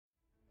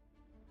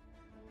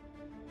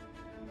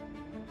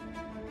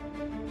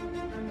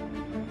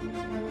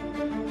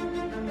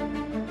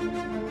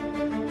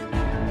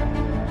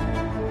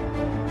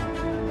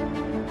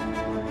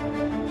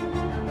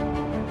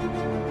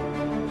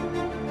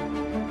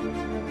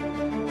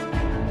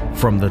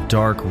From the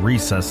dark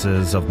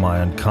recesses of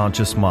my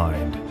unconscious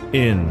mind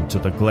into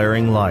the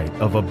glaring light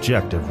of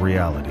objective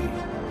reality.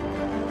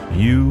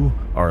 You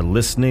are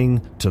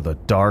listening to the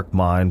Dark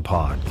Mind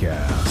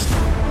Podcast.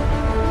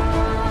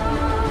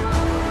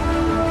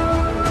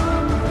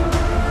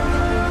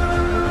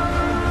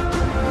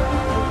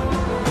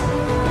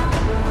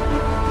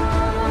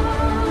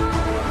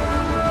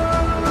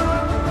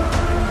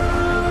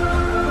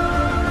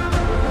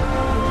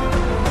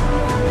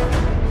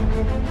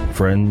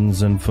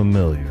 Friends and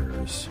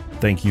familiars,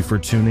 thank you for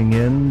tuning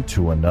in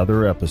to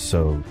another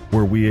episode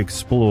where we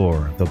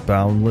explore the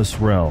boundless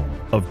realm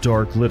of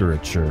dark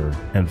literature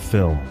and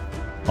film.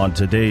 On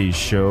today's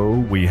show,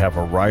 we have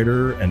a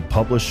writer and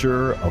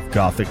publisher of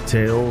Gothic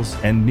tales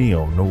and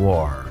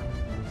neo-noir.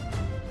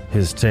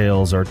 His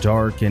tales are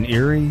dark and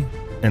eerie,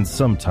 and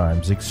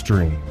sometimes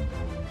extreme.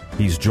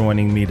 He's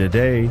joining me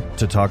today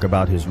to talk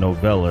about his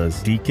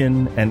novellas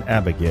Deacon and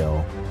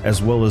Abigail, as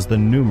well as the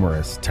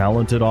numerous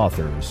talented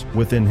authors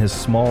within his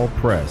small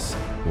press,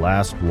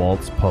 Last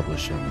Waltz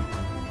Publishing.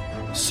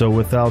 So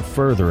without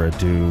further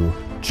ado,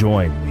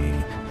 join me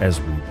as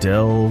we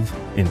delve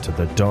into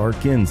the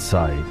dark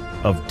insight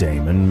of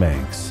Daemon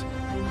Manx.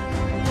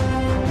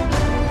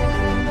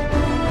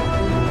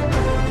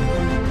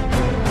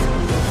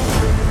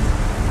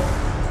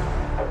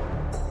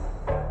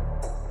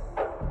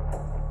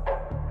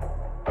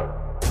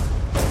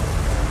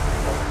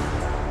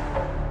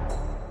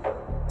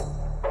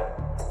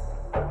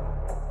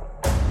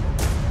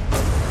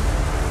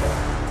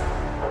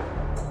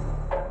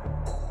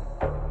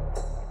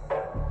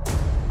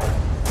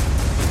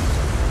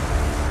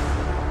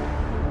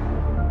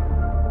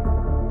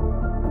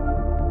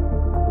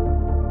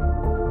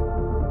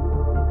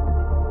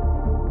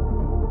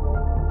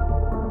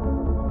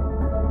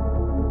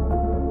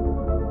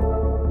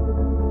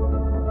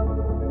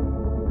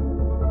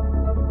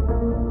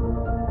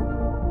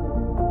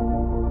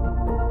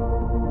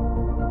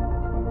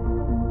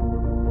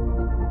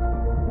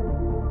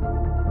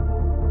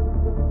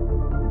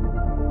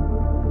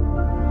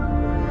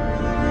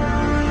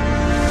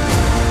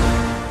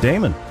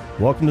 Daemon,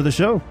 welcome to the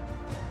show.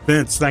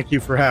 Vince, thank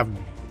you for having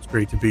me. It's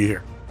great to be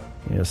here.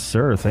 Yes,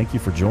 sir. Thank you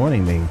for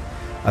joining me.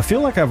 I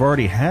feel like I've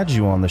already had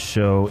you on the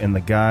show in the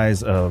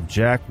guise of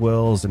Jack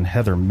Wells and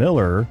Heather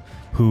Miller,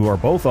 who are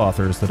both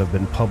authors that have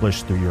been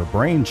published through your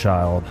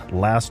brainchild,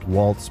 Last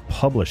Waltz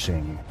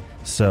Publishing.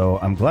 So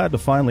I'm glad to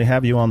finally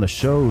have you on the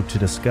show to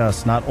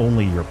discuss not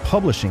only your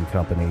publishing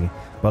company,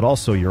 but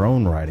also your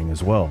own writing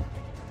as well.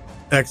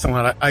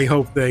 Excellent. I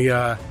hope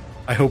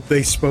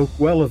they spoke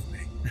well of me.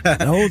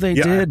 Oh, they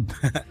did.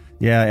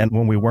 Yeah, and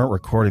when we weren't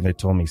recording, they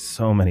told me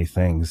so many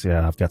things.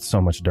 Yeah, I've got so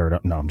much dirt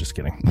up. No, I'm just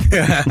kidding.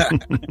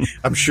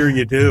 I'm sure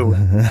you do.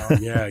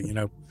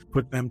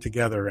 Put them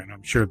together, and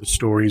I'm sure the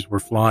stories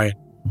were flying.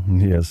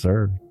 Yes,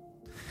 sir.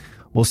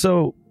 Well,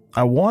 so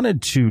I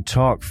wanted to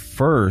talk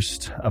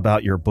first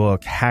about your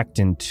book, Hacked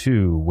in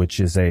Two,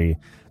 which is a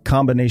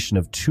combination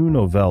of two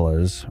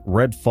novellas,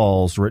 Red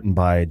Falls, written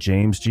by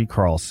James G.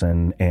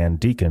 Carlson, and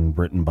Deacon,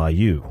 written by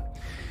you.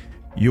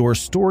 Your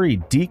story,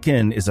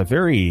 Deacon, is a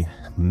very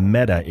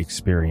meta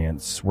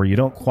experience where you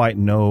don't quite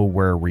know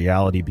where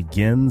reality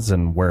begins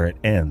and where it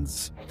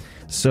ends.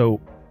 So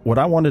what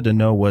I wanted to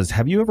know was,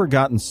 have you ever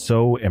gotten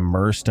so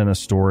immersed in a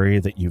story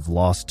that you've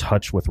lost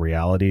touch with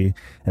reality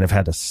and have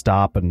had to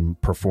stop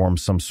and perform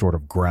some sort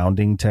of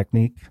grounding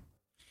technique?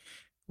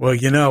 Well,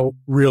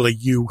 really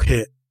you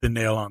hit the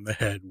nail on the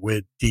head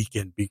with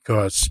Deacon,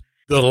 because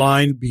the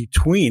line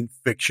between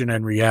fiction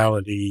and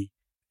reality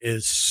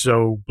is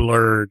so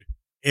blurred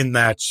in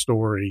that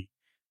story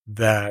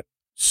that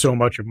so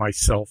much of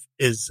myself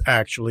is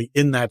actually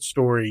in that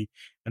story,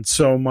 and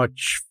so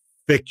much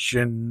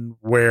fiction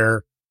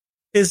where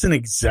isn't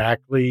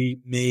exactly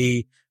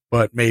me,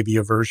 but maybe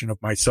a version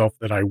of myself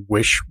that I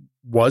wish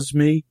was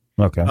me.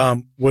 Okay.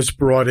 Was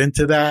brought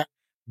into that,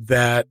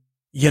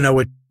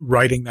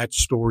 writing that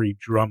story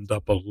drummed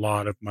up a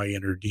lot of my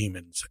inner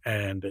demons.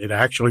 And it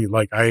actually,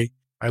 I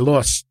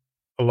lost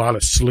a lot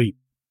of sleep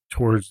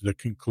towards the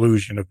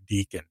conclusion of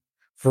Deacon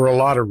for a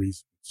lot of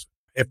reasons.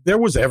 If there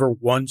was ever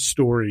one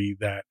story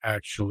that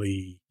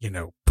actually,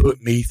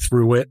 put me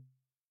through it,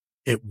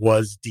 it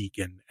was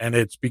Deacon. And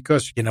it's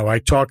because, I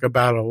talk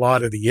about a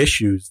lot of the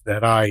issues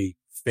that I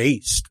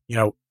faced,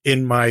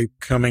 in my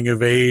coming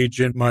of age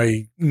and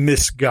my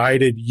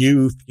misguided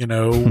youth,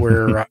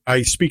 where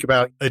I speak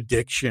about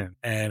addiction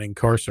and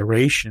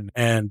incarceration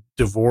and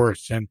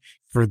divorce. And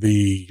for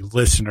the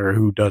listener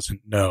who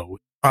doesn't know,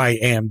 I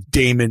am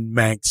Daemon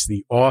Manx,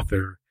 the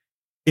author.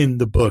 In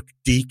the book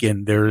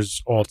Deacon,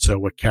 there's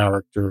also a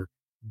character,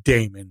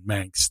 Daemon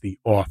Manx, the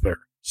author.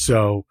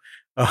 So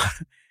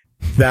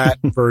that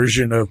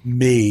version of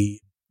me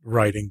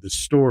writing the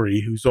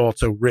story, who's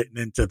also written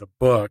into the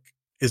book,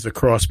 is a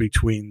cross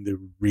between the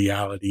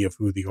reality of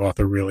who the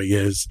author really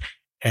is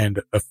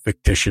and a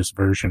fictitious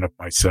version of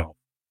myself.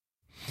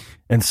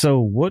 And so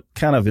what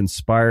kind of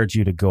inspired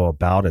you to go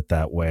about it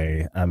that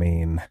way? I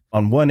mean,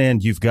 on one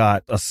end, you've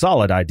got a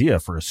solid idea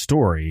for a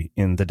story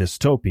in the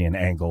dystopian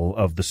angle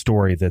of the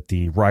story that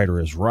the writer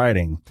is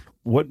writing.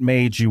 what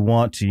made you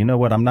want to, you know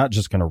what, I'm not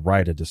just going to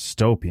write a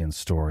dystopian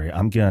story.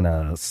 I'm going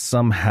to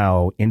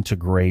somehow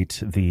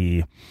integrate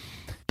the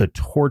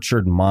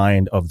tortured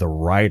mind of the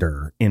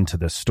writer into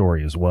this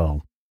story as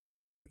well.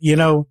 You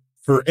know,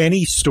 for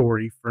any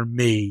story, for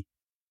me,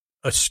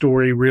 a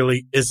story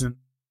really isn't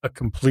a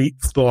complete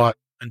thought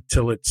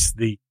until it's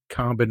the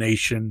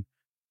combination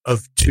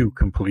of two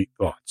complete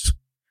thoughts.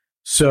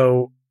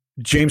 So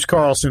James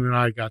Carlson and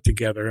I got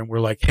together and we're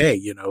like, hey,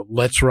 you know,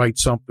 let's write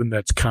something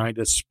that's kind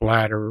of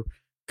splatter,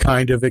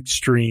 kind of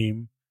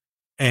extreme.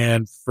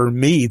 And for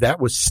me, that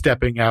was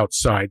stepping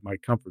outside my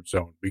comfort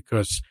zone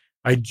because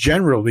I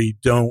generally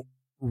don't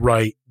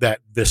write that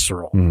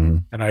visceral,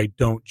 and I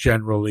don't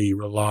generally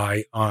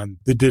rely on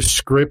the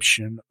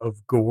description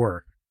of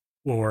gore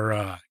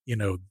or, you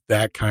know,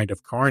 that kind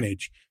of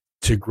carnage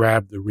to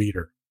grab the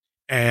reader.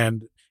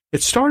 And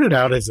it started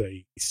out as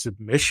a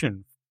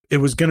submission. It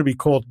was going to be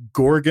called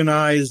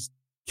Gorgonized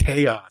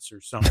Chaos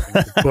or something.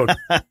 The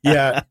book.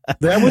 Yeah,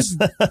 that was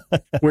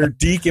where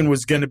Deacon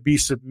was going to be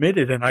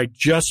submitted. And I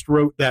just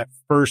wrote that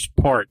first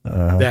part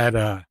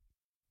that,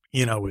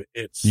 you know,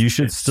 you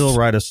should still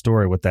write a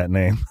story with that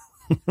name.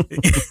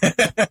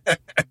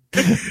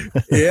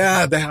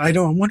 Yeah, I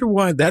wonder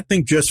why that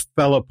thing just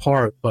fell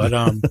apart. But,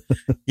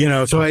 you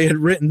know, so I had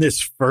written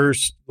this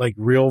first, like,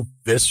 real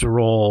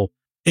visceral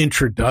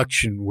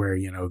introduction where,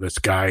 you know, this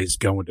guy's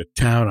going to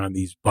town on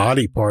these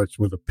body parts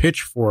with a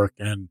pitchfork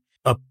and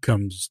up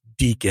comes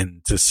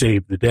Deacon to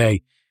save the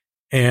day.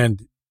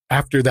 And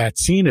after that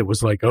scene, it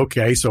was like,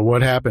 okay, so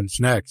what happens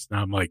next? And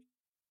I'm like,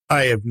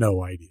 I have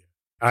no idea.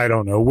 I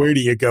don't know. Where do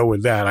you go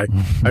with that?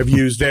 I've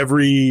used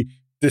every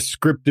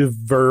descriptive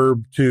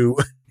verb to,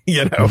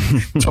 you know,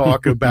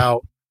 talk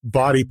about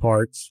body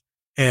parts.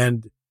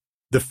 And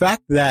the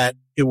fact that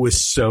it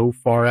was so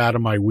far out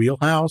of my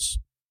wheelhouse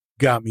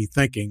got me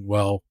thinking,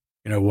 well,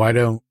 you know, why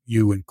don't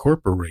you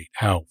incorporate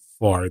how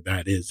far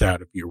that is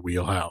out of your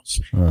wheelhouse?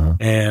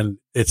 And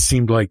it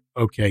seemed like,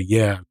 okay,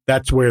 yeah,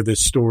 that's where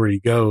this story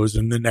goes.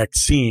 And the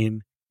next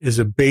scene is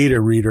a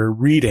beta reader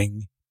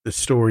reading the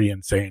story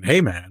and saying,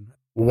 hey, man,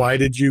 why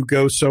did you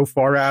go so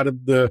far out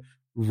of the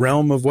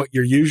realm of what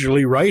you're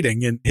usually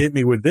writing and hit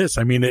me with this?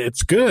 I mean,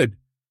 it's good,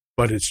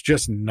 but it's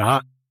just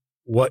not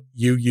what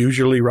you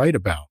usually write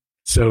about.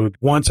 So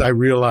once I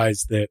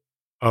realized that,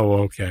 oh,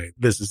 okay,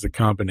 this is a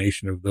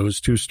combination of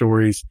those two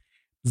stories,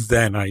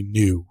 then I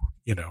knew,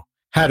 you know,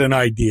 had an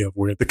idea of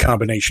where the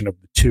combination of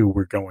the two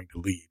were going to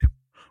lead,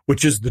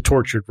 which is the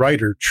tortured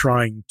writer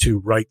trying to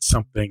write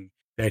something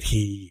that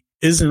he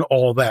isn't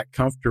all that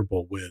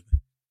comfortable with.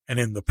 And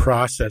in the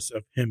process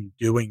of him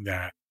doing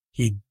that,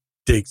 he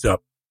digs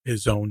up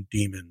his own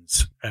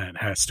demons and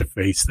has to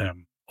face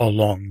them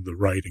along the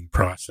writing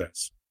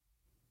process.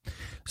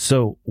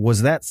 So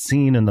was that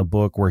scene in the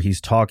book where he's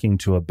talking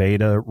to a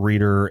beta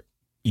reader,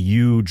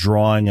 you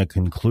drawing a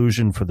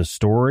conclusion for the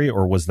story,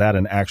 or was that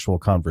an actual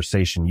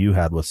conversation you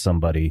had with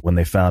somebody when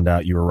they found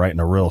out you were writing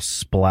a real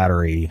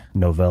splattery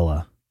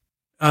novella?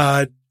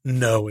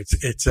 No,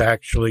 it's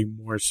actually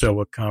more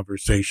so a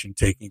conversation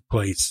taking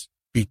place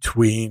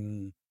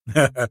between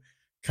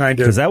kind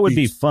of, because that would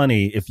be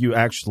funny if you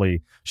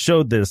actually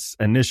showed this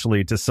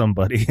initially to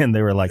somebody and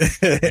they were like,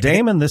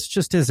 Daemon, this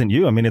just isn't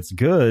you. I mean, it's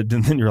good.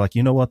 And then you're like,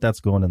 you know what? That's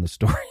going in the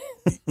story.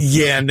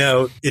 Yeah,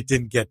 no, it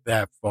didn't get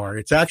that far.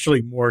 It's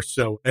actually more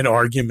so an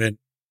argument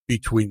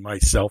between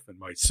myself and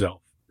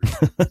myself.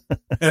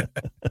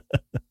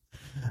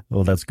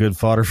 Well, that's good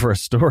fodder for a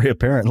story,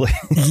 apparently.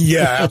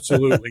 Yeah,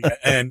 absolutely.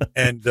 And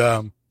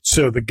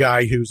so the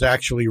guy who's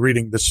actually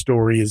reading the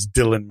story is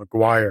Dylan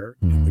McGuire.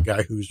 And the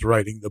guy who's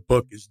writing the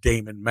book is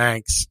Daemon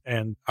Manx.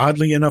 And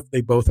oddly enough,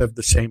 they both have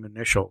the same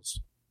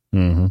initials.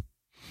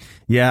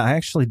 Yeah, I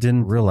actually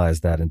didn't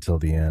realize that until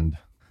the end.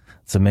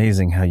 It's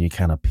amazing how you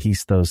kind of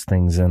piece those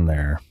things in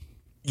there.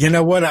 You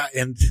know what?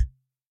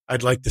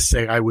 I'd like to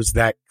say I was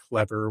that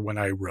clever when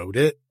I wrote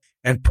it.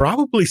 And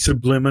probably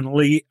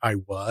subliminally I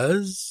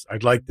was.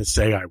 I'd like to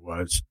say I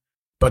was.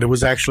 But it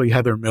was actually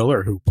Heather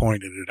Miller who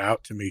pointed it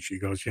out to me. She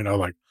goes, you know,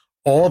 like,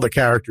 all the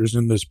characters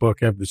in this book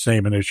have the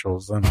same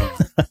initials. And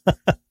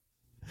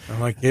I'm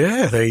like,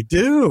 yeah, they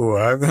do.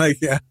 I'm like,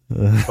 yeah.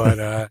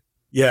 But,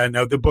 yeah,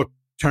 no, the book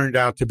turned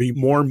out to be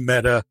more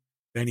meta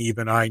than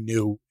even I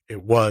knew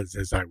it was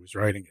as I was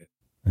writing it.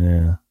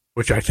 Yeah.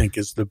 Which I think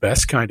is the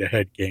best kind of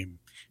head game.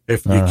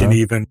 If you can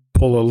even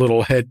pull a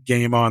little head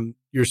game on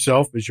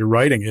yourself as you're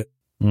writing it.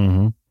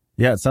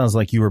 Yeah, it sounds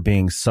like you were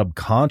being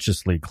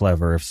subconsciously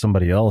clever if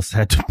somebody else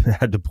had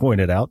to point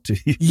it out to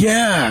you.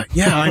 Yeah.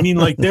 I mean,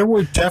 like,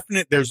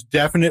 there's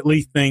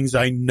definitely things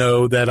I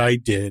know that I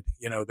did,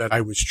 you know, that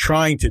I was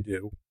trying to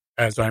do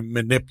as I'm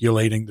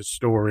manipulating the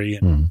story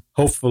and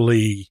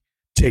hopefully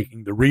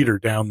taking the reader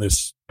down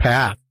this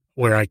path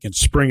where I can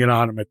spring it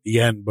on them at the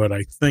end. But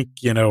I think,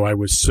 you know, I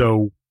was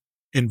so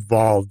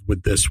involved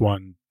with this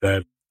one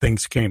that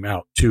things came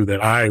out too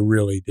that I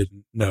really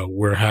didn't know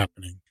were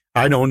happening.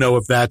 I don't know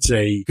if that's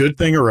a good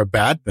thing or a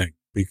bad thing,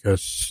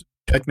 because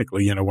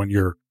technically, you know, when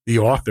you're the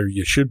author,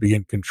 you should be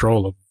in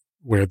control of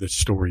where this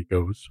story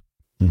goes.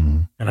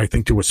 Mm-hmm. And I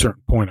think to a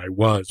certain point I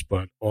was,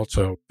 but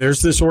also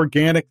there's this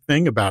organic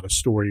thing about a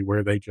story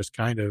where they just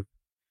kind of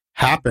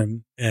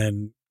happen,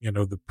 and,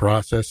 the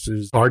process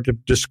is hard to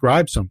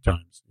describe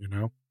sometimes,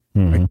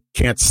 Mm-hmm. I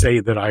can't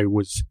say that I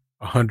was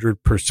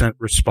 100%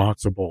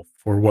 responsible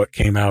for what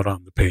came out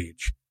on the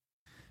page.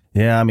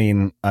 Yeah, I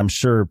mean, I'm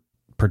sure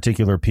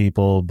particular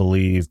people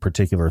believe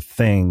particular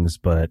things,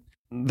 but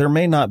there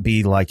may not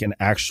be like an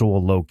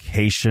actual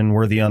location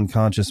where the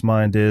unconscious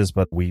mind is,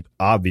 but we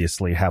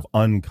obviously have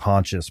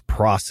unconscious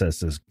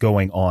processes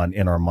going on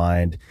in our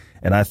mind.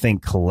 And I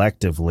think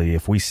collectively,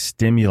 if we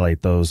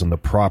stimulate those in the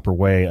proper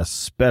way,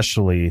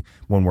 especially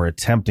when we're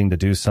attempting to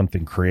do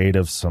something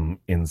creative, some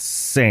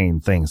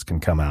insane things can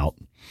come out.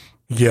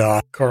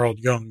 Yeah, Carl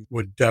Jung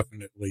would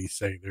definitely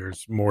say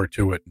there's more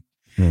to it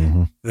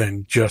Mm-hmm.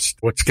 than just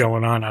what's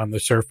going on the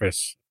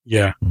surface.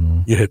 Yeah,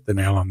 Mm-hmm. you hit the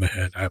nail on the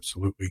head.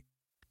 Absolutely.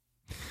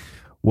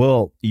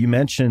 Well, you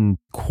mentioned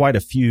quite a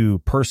few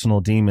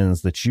personal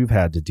demons that you've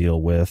had to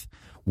deal with.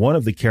 One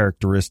of the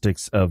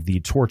characteristics of the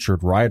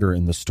tortured writer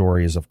in the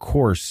story is, of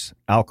course,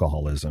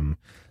 alcoholism.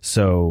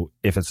 So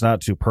if it's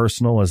not too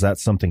personal, is that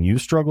something you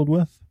struggled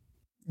with?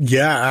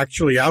 Yeah,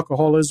 actually,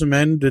 alcoholism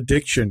and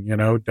addiction,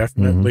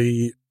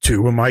 definitely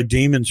two of my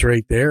demons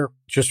right there.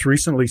 Just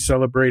recently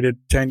celebrated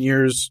 10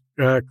 years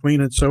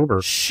clean and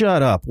sober.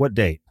 Shut up. What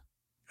date?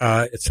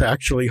 It's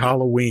actually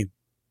Halloween.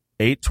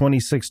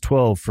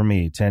 8/26/12 for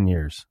me, 10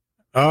 years.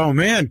 Oh,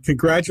 man.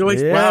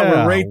 Congratulations. Yeah, wow,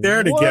 we're right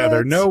there together.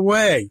 what? No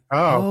way.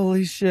 Oh,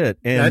 Holy shit.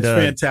 And, that's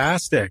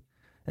fantastic.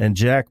 And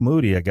Jack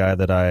Moody, a guy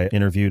that I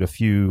interviewed a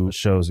few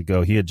shows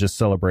ago, he had just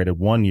celebrated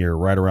 1 year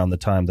right around the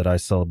time that I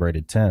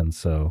celebrated 10.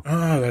 So,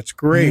 Oh, that's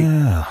great.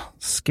 yeah,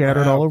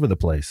 scattered all over the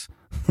place.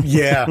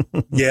 Yeah,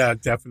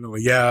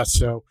 definitely. Yeah.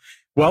 So,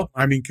 well,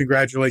 I mean,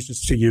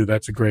 congratulations to you.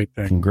 That's a great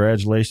thing.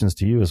 Congratulations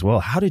to you as well.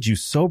 How did you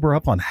sober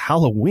up on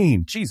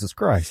Halloween? Jesus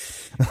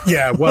Christ.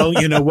 Yeah. Well,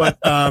 you know what?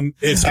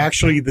 It's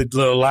actually the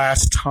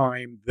last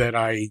time that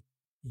I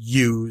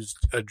used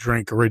a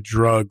drink or a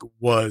drug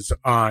was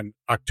on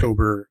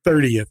October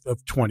 30th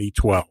of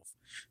 2012.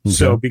 Okay.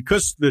 So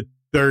because the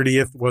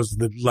 30th was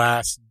the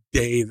last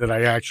day that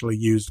I actually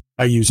used,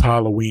 I use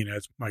Halloween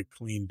as my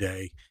clean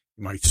day,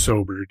 my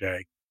sober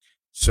day.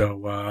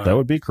 So, That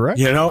would be correct.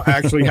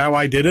 Actually how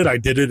I did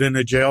it in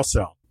a jail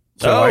cell.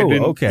 So Oh, I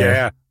didn't, okay.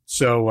 Yeah.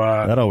 So,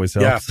 That always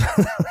helps.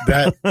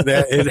 that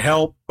it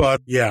helped,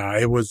 but yeah,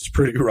 it was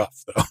pretty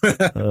rough though.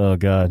 Oh,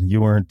 God.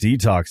 You weren't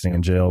detoxing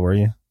in jail, were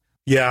you?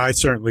 Yeah, I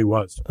certainly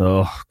was.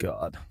 Oh,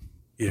 God.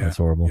 Yeah. That's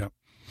horrible. Yep.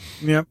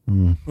 Yep.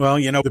 Mm. Well,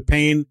 the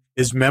pain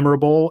is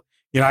memorable.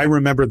 I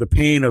remember the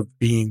pain of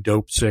being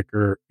dope sick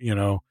or,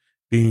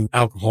 being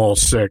alcohol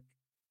sick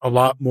a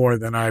lot more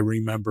than I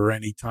remember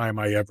any time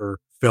I ever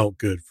felt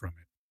good from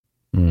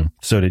it. Mm.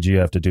 So did you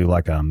have to do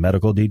like a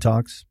medical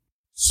detox?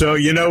 So,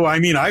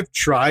 I've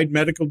tried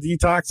medical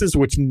detoxes,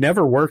 which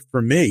never worked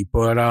for me,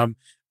 but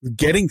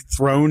getting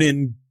thrown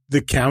in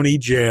the county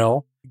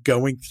jail,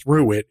 going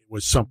through it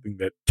was something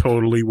that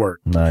totally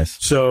worked. Nice.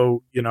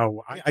 So,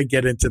 I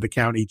get into the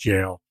county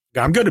jail.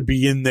 I'm going to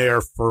be in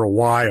there for a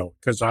while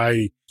because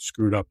I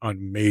screwed up on a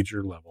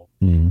major level.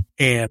 Mm.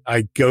 And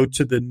I go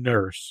to the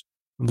nurse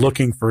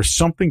looking for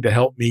something to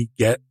help me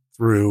get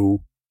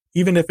through,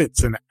 even if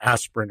it's an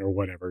aspirin or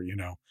whatever,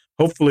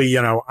 hopefully,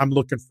 I'm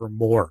looking for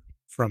more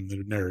from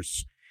the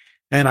nurse.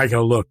 And I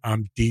go, look,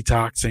 I'm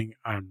detoxing.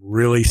 I'm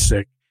really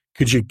sick.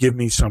 Could you give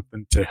me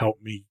something to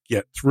help me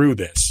get through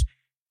this?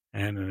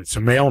 And it's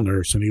a male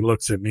nurse, and he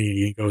looks at me and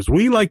he goes,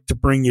 we like to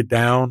bring you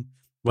down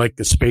like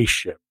a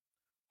spaceship.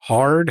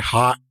 Hard,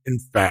 hot, and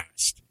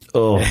fast.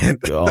 Oh, And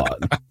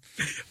God.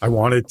 I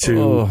wanted to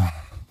Oh.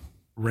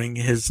 wring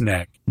his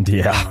neck.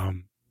 Yeah.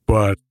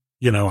 But,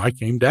 I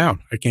came down.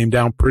 I came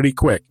down pretty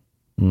quick.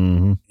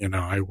 Hmm.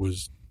 I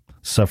was,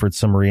 Suffered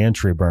some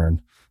reentry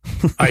burn.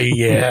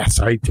 yes,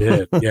 I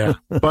did. Yeah.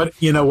 But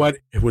you know what?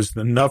 It was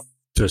enough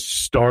to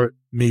start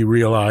me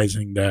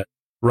realizing that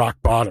rock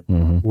bottom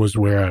Hmm. was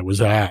where I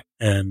was at.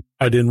 And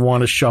I didn't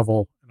want a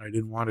shovel, and I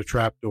didn't want a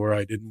trapdoor.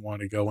 I didn't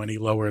want to go any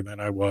lower than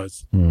I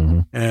was.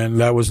 Hmm. And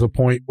that was the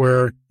point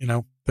where,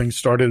 things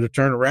started to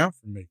turn around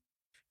for me.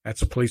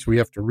 That's a place we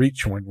have to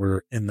reach when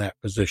we're in that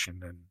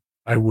position. And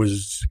I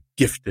was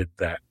gifted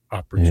that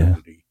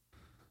opportunity.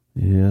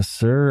 Yes,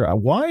 sir.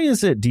 Why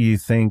is it, do you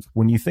think,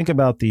 when you think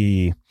about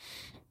the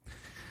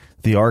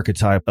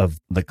archetype of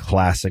the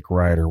classic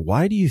writer,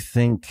 why do you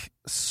think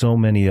so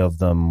many of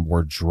them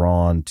were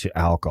drawn to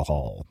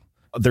alcohol?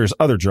 There's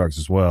other drugs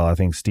as well. I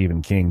think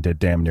Stephen King did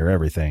damn near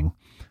everything,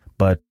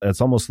 but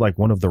it's almost like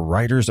one of the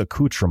writer's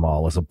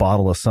accoutrement is a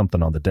bottle of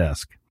something on the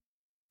desk.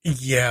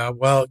 Yeah.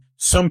 Well,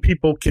 some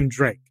people can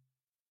drink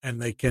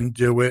and they can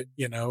do it,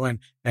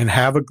 and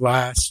have a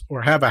glass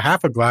or have a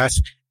half a glass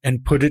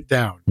and put it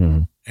down.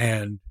 Mhm.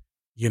 And,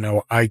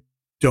 I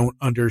don't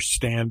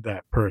understand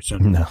that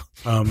person. No.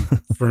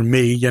 For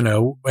me,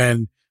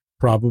 and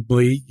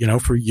probably,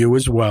 for you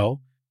as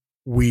well,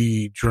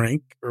 we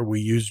drink or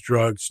we use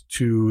drugs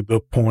to the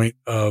point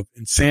of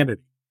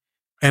insanity.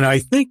 And I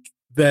think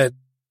that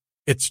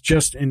it's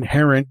just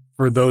inherent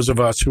for those of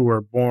us who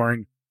are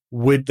born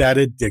with that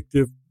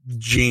addictive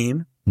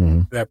gene,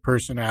 that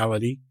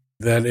personality,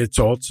 that it's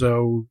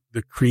also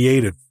the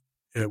creative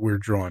that we're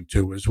drawn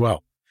to as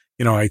well.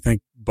 You know, I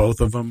think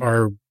both of them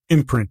are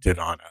imprinted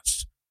on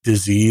us.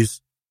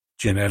 Disease,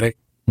 genetic,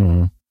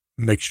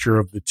 mixture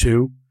of the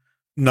two.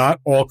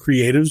 Not all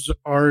creatives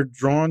are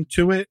drawn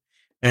to it,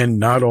 and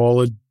not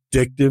all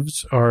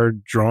addictives are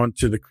drawn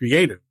to the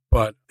creative,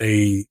 but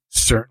they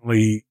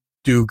certainly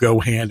do go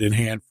hand in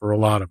hand for a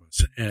lot of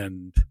us.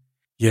 And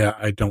yeah,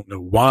 I don't know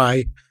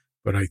why,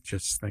 but I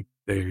just think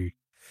they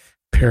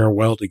pair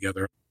well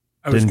together.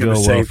 I was Didn't going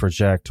go to say well for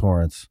Jack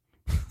Torrance.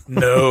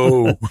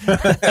 no.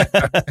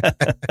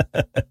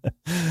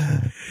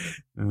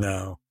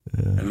 No.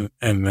 Yeah.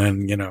 And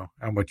then, you know,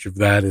 how much of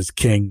that is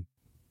King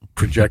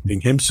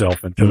projecting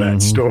himself into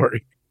that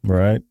story.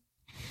 Right.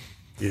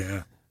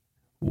 Yeah.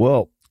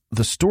 Well,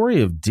 the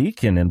story of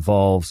Deacon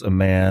involves a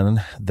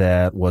man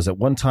that was at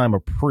one time a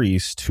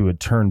priest who had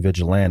turned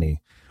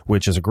vigilante,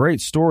 which is a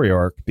great story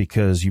arc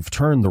because you've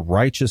turned the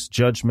righteous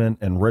judgment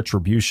and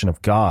retribution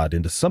of God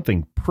into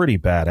something pretty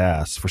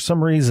badass. For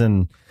some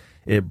reason,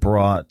 it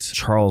brought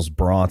Charles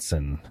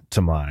Bronson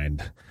to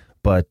mind.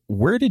 But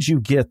where did you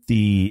get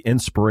the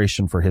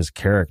inspiration for his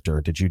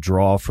character? Did you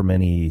draw from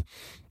any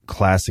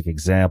classic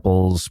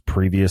examples,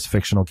 previous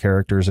fictional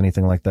characters,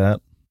 anything like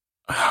that?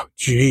 Oh,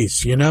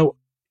 geez. You know,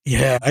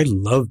 yeah, I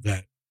love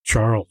that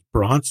Charles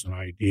Bronson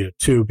idea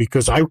too,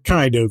 because I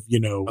kind of, you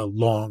know, a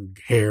long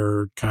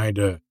haired, kind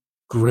of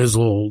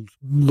grizzled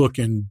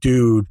looking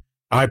dude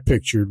I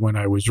pictured when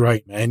I was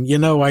writing. And, you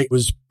know, I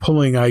was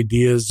pulling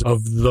ideas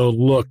of the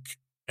look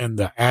and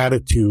the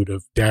attitude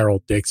of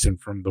Daryl Dixon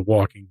from The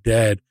Walking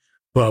Dead,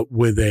 but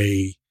with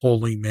a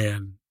holy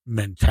man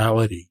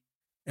mentality.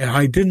 And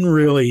I didn't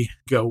really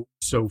go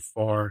so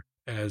far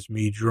as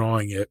me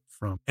drawing it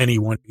from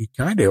anyone. It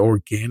kind of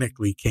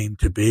organically came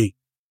to be.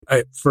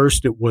 At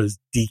first, it was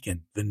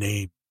Deacon, the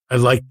name. I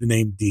liked the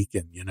name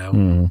Deacon, you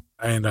know,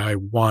 and I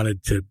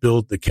wanted to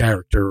build the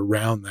character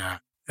around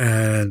that.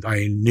 And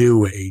I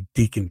knew a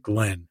Deacon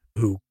Glenn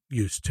who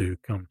used to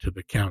come to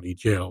the county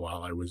jail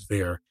while I was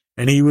there.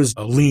 And he was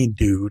a lean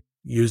dude,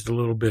 used a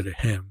little bit of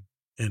him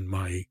in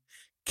my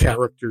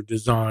character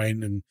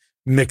design and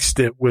mixed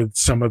it with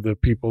some of the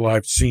people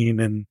I've seen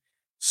in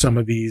some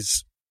of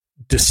these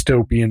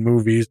dystopian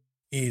movies.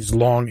 He's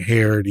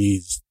long-haired,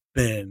 he's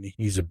thin,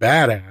 he's a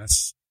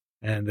badass,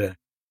 and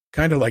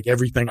kind of like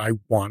everything I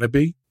want to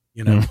be,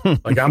 you know.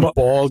 Like I'm a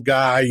bald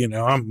guy, you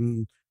know,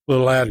 I'm a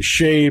little out of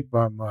shape,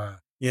 I'm,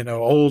 you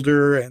know,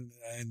 older, and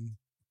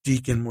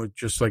Deacon would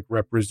just like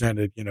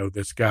represented, you know,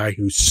 this guy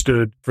who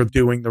stood for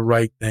doing the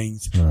right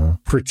things,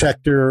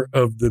 protector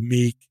of the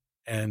meek.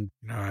 And,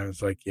 you know, I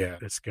was like, yeah,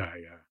 this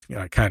guy, you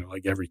know, kind of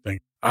like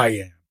everything I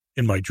am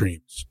in my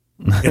dreams,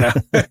 you know?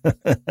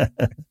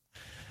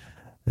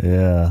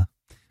 Yeah.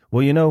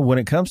 Well, you know, when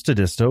it comes to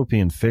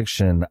dystopian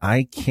fiction,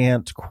 I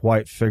can't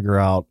quite figure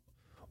out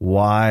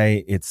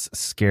why it's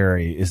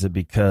scary. Is it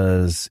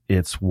because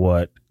it's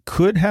what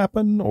could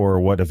happen or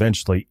what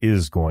eventually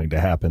is going to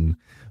happen?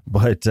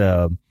 But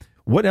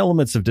what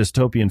elements of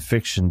dystopian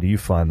fiction do you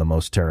find the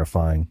most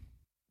terrifying?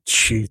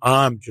 Gee,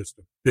 I'm just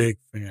a big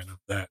fan of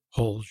that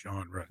whole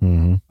genre.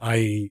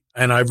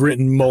 I've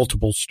written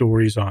multiple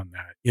stories on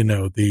that, you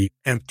know, the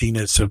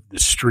emptiness of the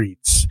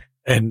streets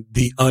and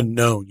the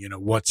unknown, you know,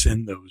 what's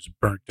in those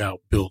burnt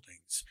out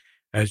buildings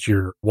as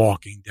you're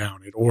walking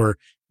down it, or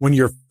when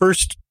you're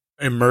first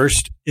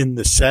immersed in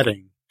the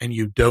setting and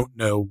you don't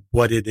know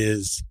what it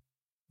is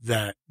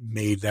that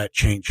made that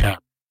change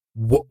happen.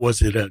 What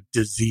was it? A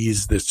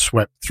disease that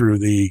swept through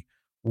the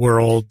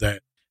world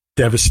that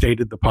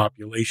devastated the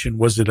population?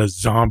 Was it a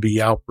zombie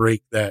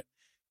outbreak that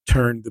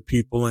turned the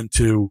people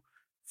into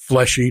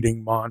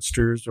flesh-eating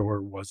monsters?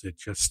 Or was it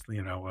just,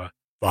 you know, a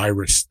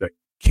virus that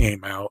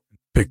came out and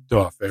picked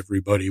off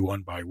everybody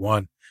one by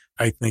one?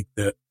 I think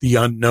that the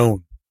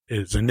unknown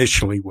is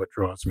initially what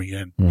draws me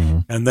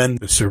in. And then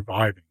the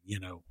surviving, you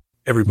know,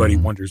 everybody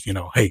wonders, you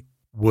know, hey,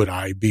 would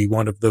I be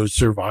one of those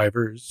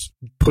survivors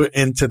put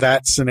into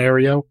that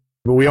scenario?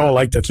 But we all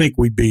like to think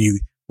we'd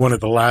be one of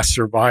the last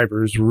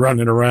survivors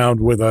running around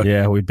with a...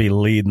 Yeah, we'd be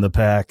leading the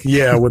pack.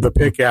 Yeah, with a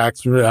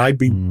pickaxe. I'd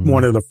be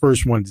one of the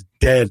first ones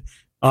dead,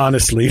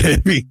 honestly.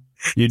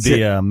 You'd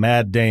be a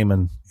Mad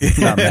Damon,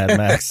 not Mad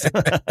Max.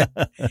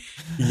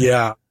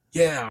 Yeah.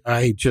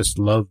 I just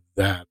love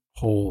that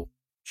whole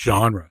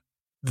genre.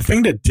 The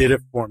thing that did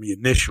it for me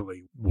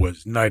initially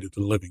was Night of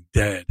the Living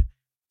Dead,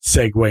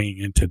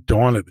 segueing into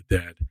Dawn of the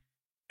Dead.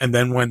 And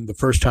then when the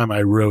first time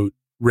I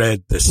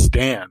read The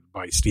Stand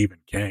by Stephen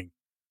King,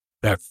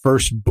 that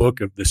first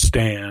book of The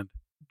Stand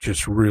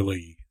just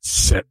really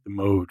set the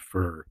mode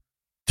for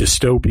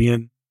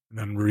dystopian. And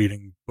then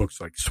reading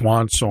books like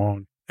Swan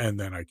Song, and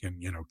then I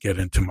can, you know, get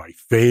into my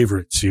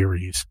favorite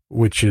series,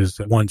 which is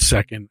 1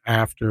 Second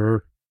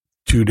After,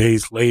 2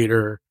 Days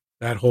Later,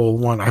 that whole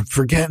one. I'm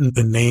forgetting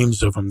the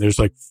names of them. There's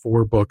like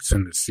 4 books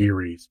in the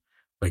series,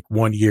 like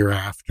 1 year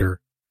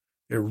after.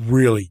 They're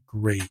really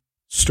great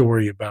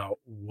story about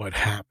what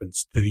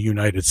happens to the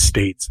United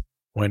States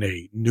when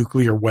a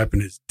nuclear weapon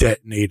is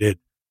detonated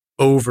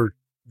over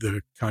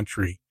the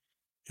country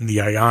in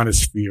the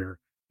ionosphere,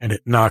 and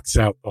it knocks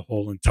out the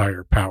whole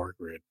entire power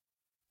grid.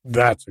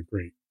 That's a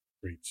great,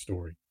 great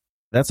story.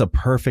 That's a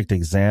perfect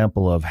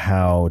example of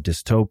how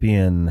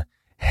dystopian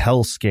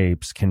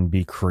hellscapes can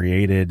be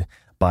created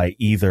by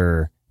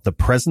either the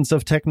presence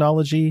of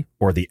technology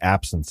or the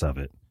absence of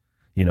it.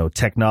 You know,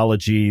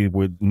 technology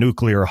with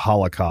nuclear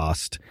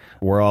holocaust,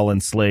 we're all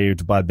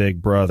enslaved by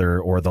Big Brother,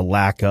 or the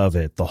lack of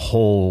it, the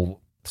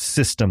whole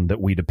system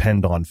that we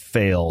depend on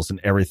fails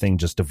and everything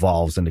just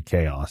devolves into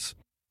chaos.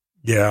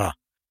 Yeah.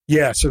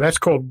 Yeah. So that's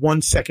called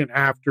 1 Second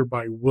After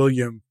by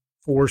William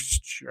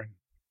Forstchen.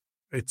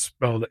 It's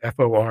spelled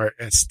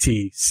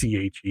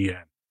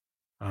Forstchen.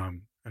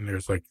 And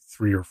there's like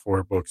 3 or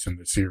 4 books in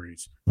the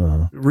series.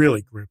 Uh-huh.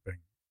 Really gripping,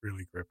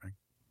 really gripping.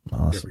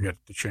 Awesome. If you ever get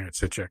the chance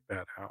to check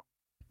that out.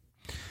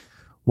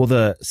 Well,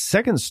 the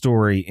second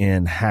story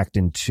in Hacked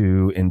in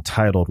Two,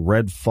 entitled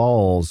Red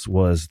Falls,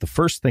 was the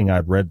first thing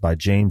I'd read by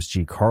James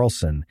G.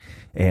 Carlson,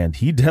 and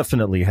he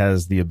definitely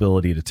has the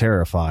ability to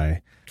terrify.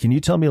 Can you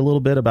tell me a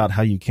little bit about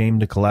how you came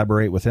to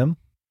collaborate with him?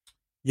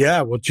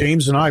 Yeah, well,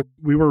 James and I,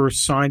 we were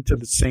assigned to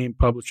the same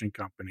publishing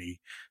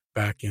company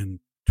back in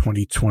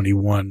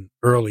 2021,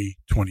 early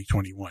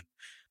 2021.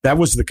 That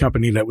was the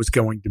company that was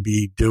going to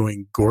be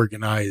doing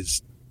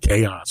Gorgonized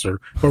Chaos or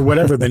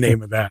whatever the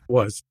name of that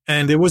was.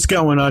 And it was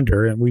going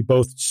under, and we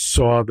both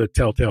saw the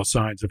telltale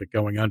signs of it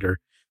going under.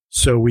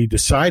 So we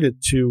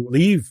decided to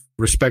leave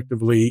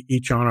respectively,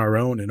 each on our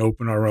own, and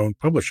open our own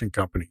publishing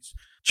companies.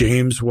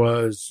 James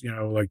was,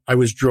 like, I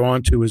was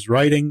drawn to his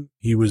writing.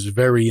 He was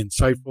very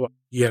insightful.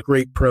 He had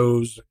great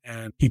prose,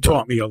 and he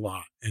taught me a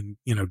lot and,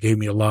 gave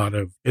me a lot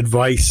of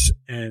advice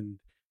and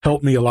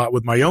helped me a lot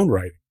with my own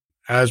writing.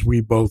 As we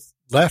both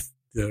left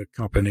the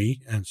company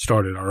and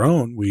started our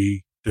own,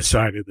 we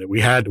decided that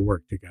we had to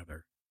work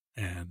together.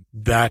 And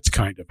that's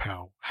kind of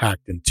how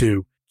Hacked in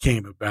Two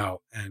came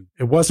about. And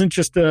it wasn't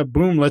just a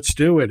boom, let's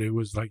do it. It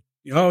was like,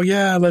 oh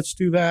yeah, let's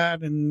do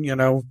that. And,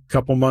 a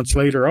couple months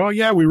later, oh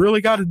yeah, we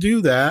really got to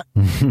do that.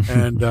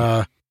 And,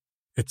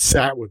 it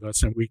sat with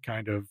us, and we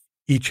kind of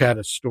each had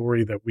a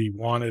story that we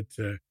wanted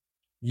to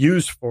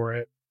use for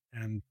it.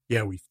 And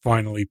yeah, we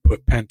finally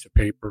put pen to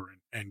paper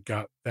and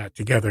got that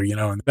together,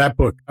 and that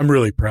book, I'm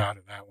really proud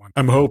of that one.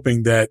 I'm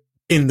hoping that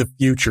in the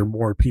future,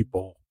 more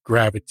people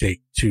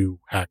gravitate to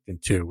Hacked in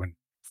Two and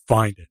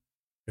find it.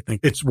 I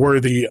think it's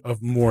worthy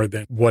of more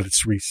than what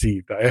it's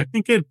received. I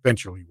think it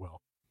eventually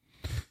will.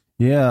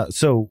 Yeah.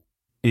 So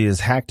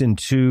is Hacked in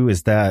Two,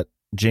 is that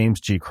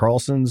James G.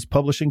 Carlson's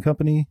publishing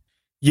company?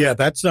 Yeah,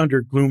 that's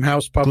under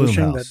Gloomhouse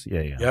Publishing. Gloomhouse.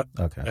 Yeah. Yep.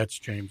 Okay. That's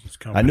James's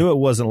company. I knew it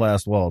wasn't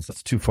Last Waltz.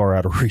 That's too far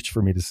out of reach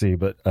for me to see,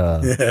 but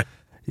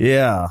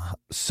yeah.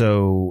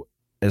 So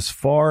as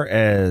far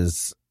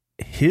as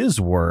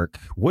his work,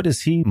 what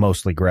does he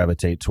mostly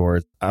gravitate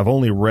toward? I've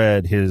only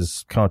read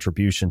his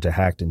contribution to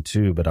Hacked in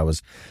Two, but I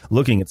was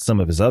looking at some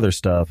of his other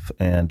stuff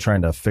and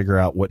trying to figure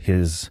out what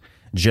his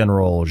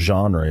general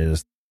genre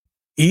is.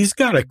 He's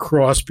got a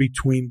cross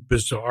between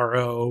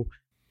Bizarro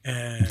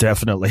and...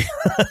 Definitely.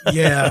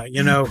 Yeah,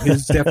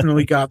 he's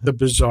definitely got the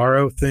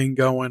Bizarro thing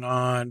going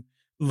on.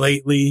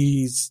 Lately,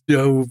 he's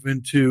dove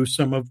into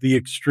some of the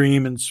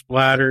extreme and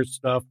splatter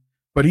stuff,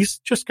 but he's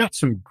just got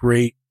some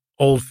great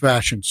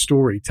old-fashioned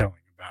storytelling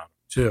about him,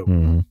 too.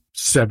 Mm-hmm.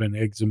 7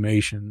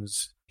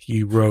 Exhumations.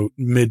 He wrote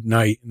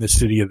Midnight in the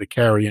City of the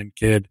Carrion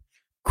Kid.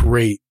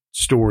 Great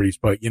stories,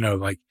 but,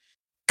 like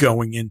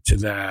going into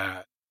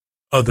that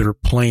other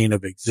plane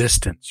of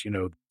existence,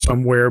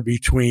 somewhere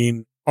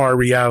between our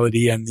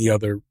reality and the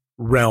other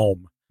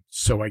realm.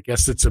 So I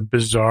guess it's a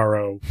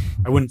Bizarro.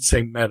 I wouldn't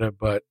say meta,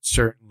 but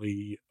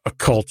certainly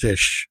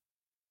occultish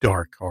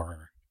dark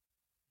horror.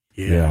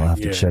 Yeah, I'll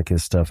have to check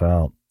his stuff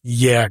out.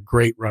 Yeah,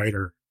 great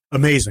writer.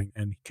 Amazing,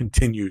 and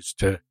continues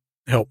to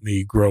help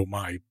me grow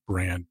my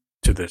brand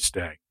to this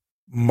day.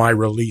 My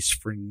release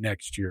for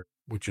next year,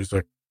 which is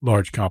a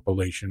large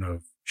compilation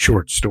of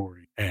short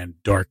story and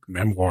dark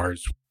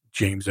memoirs,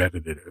 James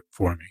edited it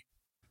for me.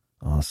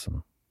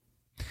 Awesome.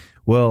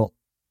 Well,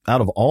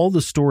 out of all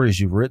the stories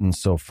you've written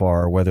so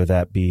far, whether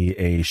that be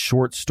a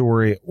short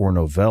story or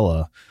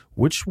novella,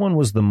 which one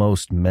was the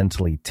most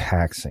mentally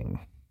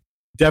taxing?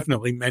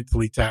 Definitely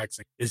mentally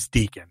taxing is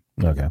Deacon.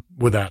 Okay.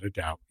 Without a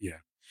doubt. Yeah.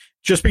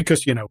 Just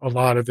because, a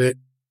lot of it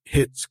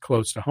hits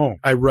close to home.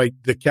 I write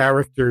the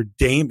character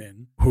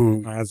Daemon,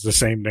 who has the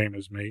same name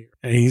as me,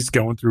 and he's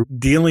going through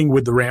dealing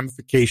with the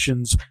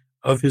ramifications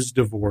of his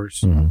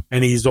divorce. Mm-hmm.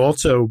 And he's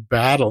also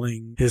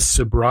battling his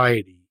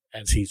sobriety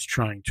as he's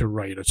trying to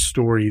write a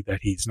story that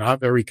he's not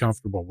very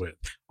comfortable with.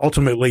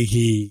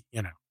 Ultimately,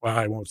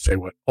 I won't say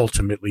what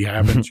ultimately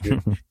happens.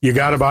 You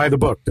got to buy the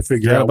book to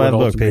figure out what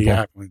ultimately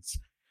happens.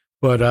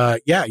 But,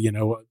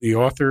 the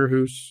author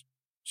who's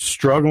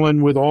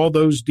struggling with all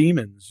those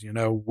demons,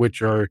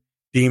 which are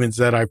demons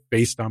that I've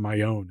faced on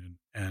my own.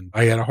 And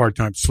I had a hard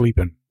time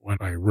sleeping when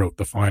I wrote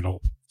the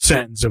final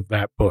sentence of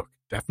that book.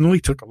 Definitely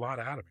took a lot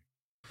out of me.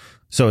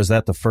 So is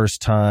that the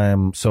first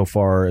time so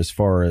far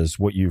as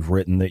what you've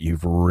written, that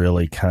you've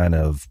really kind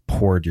of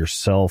poured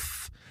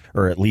yourself,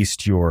 or at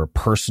least your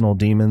personal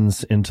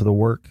demons, into the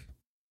work?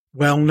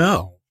 Well,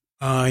 no.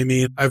 I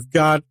mean, I've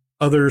got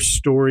other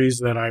stories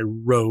that I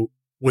wrote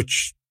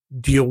which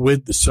deal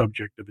with the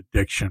subject of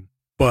addiction,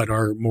 but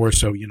are more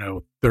so,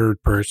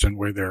 third person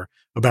where they're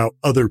about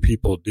other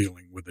people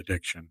dealing with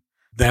addiction.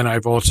 Then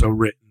I've also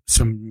written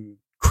some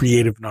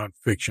creative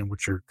nonfiction,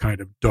 which are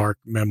kind of dark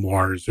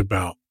memoirs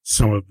about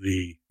some of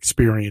the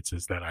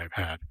experiences that I've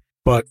had.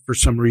 But for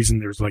some reason,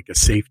 there's like a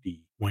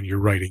safety when you're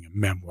writing a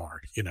memoir,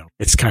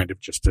 it's kind of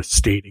just a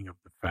stating of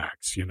the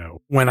facts,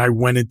 When I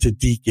went into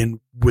Deacon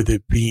with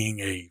it being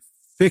a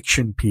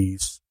fiction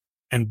piece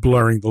and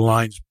blurring the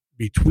lines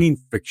between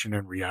fiction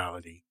and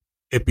reality,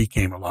 it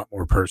became a lot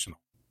more personal.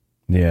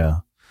 Yeah.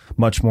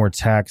 Much more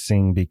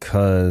taxing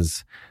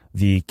because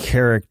the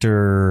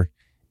character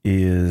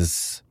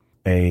is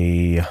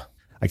I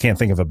can't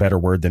think of a better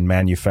word than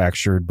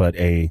manufactured, but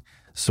a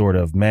sort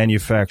of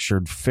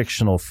manufactured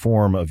fictional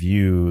form of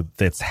you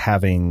that's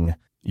having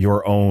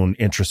your own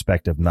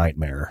introspective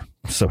nightmare,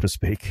 so to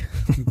speak.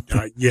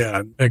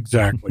 Yeah,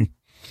 exactly.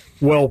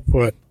 Well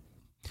put.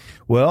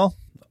 Well,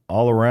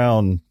 all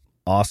around,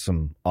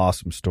 awesome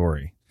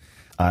story.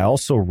 I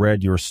also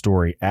read your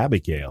story,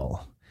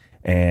 Abigail,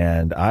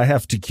 and I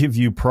have to give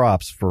you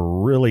props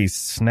for really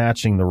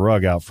snatching the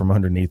rug out from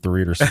underneath the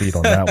reader's feet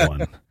on that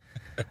one.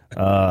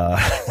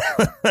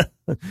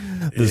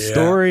 The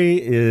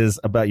story is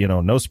about,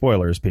 no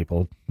spoilers,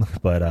 people,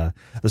 but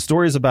the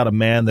story is about a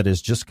man that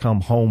has just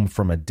come home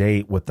from a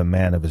date with the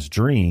man of his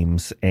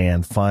dreams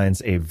and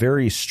finds a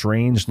very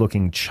strange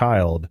looking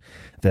child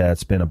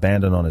that's been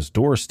abandoned on his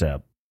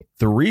doorstep.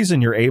 The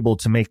reason you're able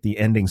to make the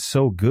ending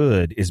so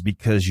good is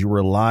because you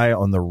rely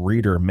on the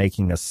reader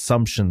making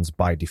assumptions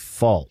by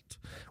default,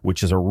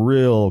 which is a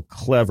real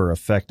clever,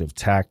 effective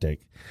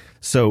tactic.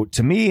 So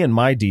to me, in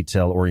my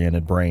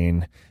detail-oriented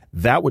brain,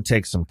 that would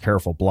take some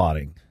careful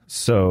plotting.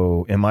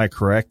 So am I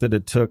correct that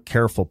it took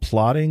careful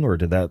plotting, or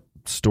did that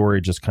story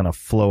just kind of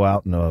flow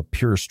out in a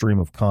pure stream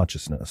of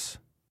consciousness?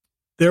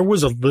 There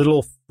was a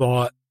little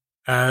thought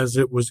as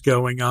it was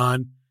going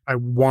on. I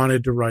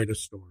wanted to write a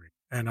story.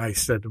 And I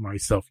said to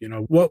myself,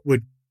 what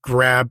would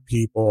grab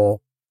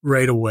people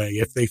right away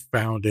if they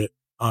found it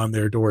on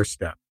their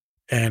doorstep?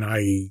 And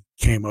I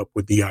came up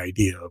with the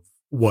idea of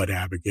what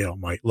Abigail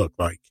might look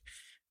like.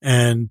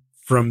 And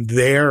from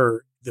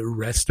there, the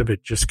rest of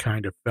it just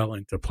kind of fell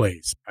into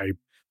place. I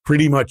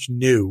pretty much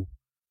knew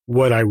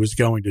what I was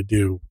going to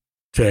do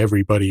to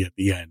everybody at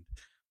the end.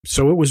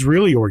 So it was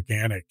really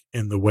organic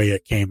in the way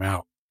it came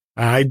out.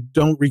 I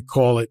don't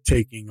recall it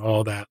taking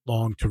all that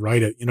long to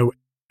write it.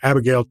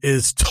 Abigail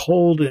is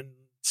told in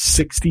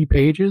 60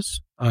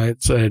 pages.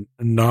 It's a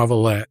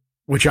novelette,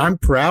 which I'm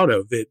proud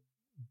of it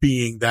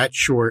being that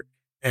short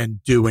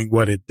and doing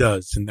what it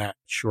does in that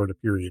short a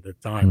period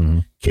of time. Mm-hmm.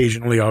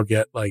 Occasionally I'll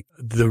get like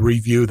the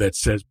review that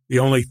says, the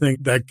only thing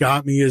that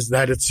got me is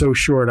that it's so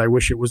short. I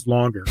wish it was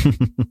longer.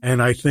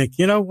 And I think,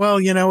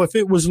 if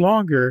it was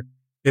longer,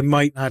 it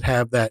might not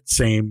have that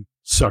same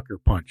sucker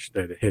punch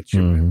that it hits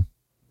you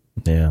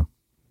with. Yeah.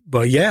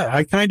 But yeah,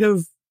 I kind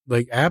of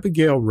like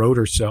Abigail wrote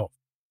herself,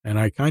 and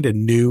I kind of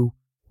knew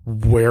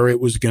where it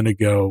was going to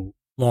go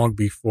long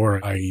before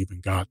I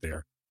even got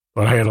there.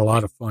 But I had a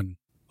lot of fun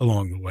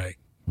along the way.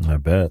 I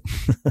bet.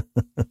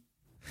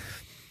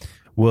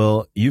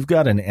 Well, you've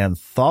got an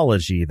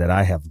anthology that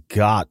I have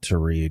got to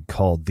read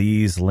called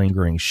These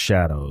Lingering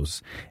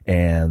Shadows,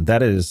 and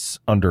that is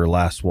under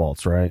Last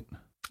Waltz, right?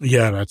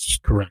 Yeah, that's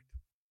correct.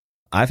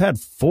 I've had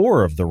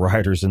 4 of the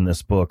writers in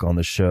this book on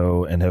the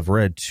show and have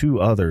read 2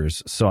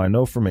 others, so I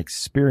know from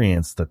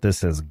experience that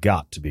this has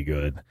got to be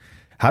good.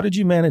 How did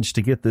you manage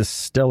to get this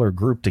stellar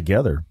group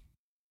together?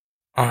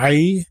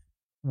 I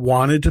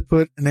wanted to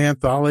put an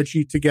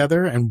anthology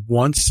together, and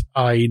once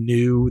I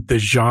knew the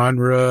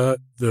genre,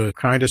 the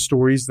kind of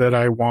stories that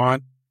I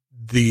want,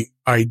 the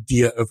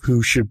idea of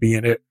who should be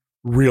in it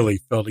really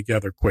fell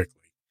together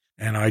quickly.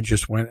 And I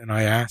just went and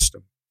I asked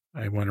them.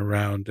 I went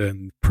around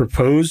and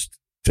proposed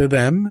to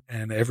them,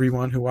 and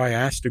everyone who I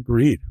asked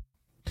agreed.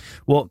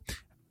 Well,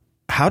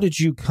 how did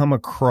you come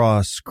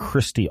across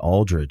Christy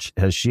Aldrich?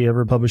 Has she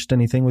ever published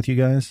anything with you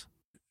guys?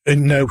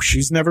 No,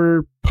 she's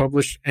never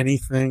published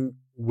anything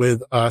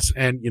with us.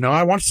 And,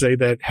 I want to say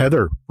that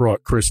Heather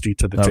brought Christy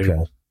to the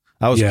table.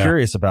 I was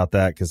curious about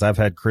that because I've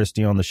had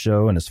Christy on the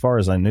show, and as far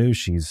as I knew,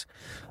 she's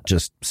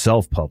just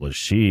self-published.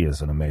 She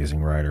is an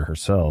amazing writer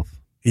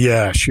herself.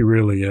 Yeah, she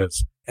really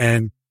is.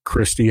 And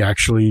Christy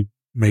actually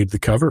made the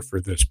cover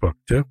for this book,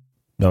 too.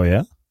 Oh,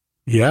 yeah?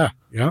 Yeah.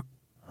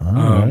 All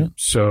right.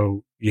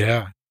 So,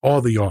 yeah,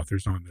 all the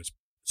authors on this.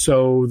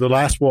 So the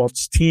Last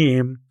Waltz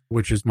team,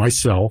 which is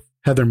myself,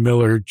 Heather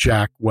Miller,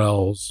 Jack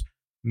Wells,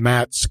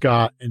 Matt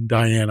Scott, and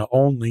Diana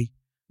Only,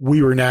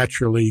 we were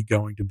naturally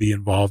going to be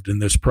involved in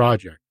this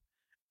project.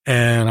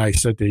 And I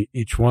said to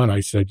each one,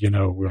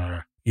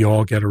 you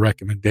all get a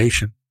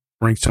recommendation,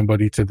 bring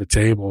somebody to the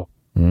table.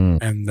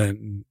 And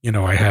then,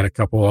 I had a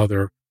couple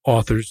other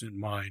authors in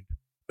mind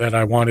that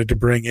I wanted to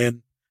bring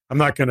in. I'm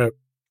not going to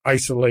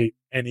isolate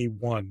any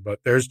one, but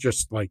there's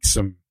just like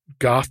some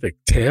gothic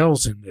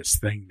tales in this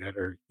thing that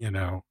are,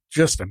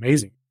 just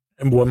amazing.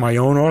 and what my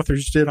own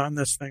authors did on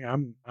this thing,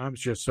 I'm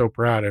just so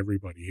proud of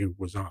everybody who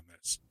was on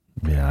this.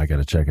 Yeah, I got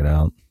to check it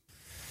out.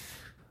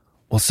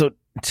 Well, so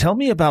tell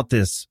me about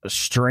this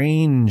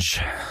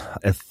strange,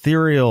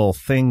 ethereal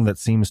thing that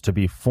seems to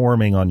be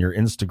forming on your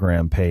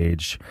Instagram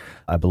page.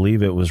 I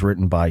believe it was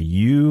written by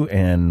you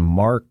and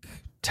Mark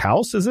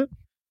Taus, is it?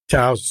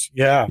 Taus,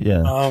 yeah.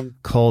 Yeah,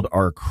 called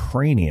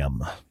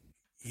Arcranium.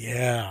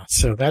 Yeah,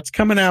 so that's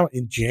coming out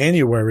in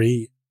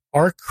January,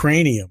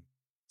 Arcranium.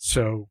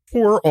 So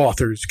 4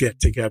 authors get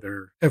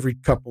together every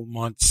couple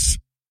months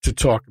to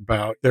talk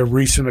about their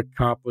recent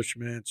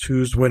accomplishments,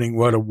 who's winning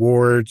what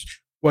awards,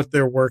 what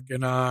they're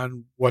working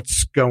on,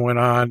 what's going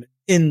on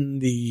in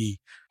the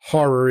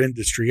horror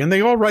industry. And they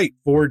all write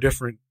 4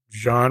 different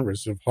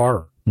genres of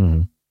horror.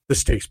 Mm-hmm.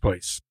 This takes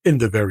place in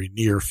the very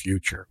near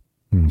future.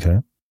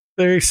 Okay.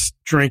 They're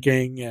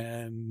drinking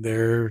and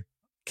they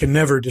can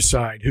never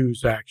decide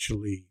who's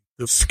actually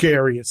the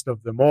scariest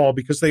of them all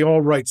because they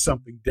all write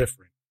something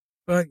different.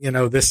 But,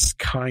 this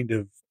kind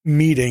of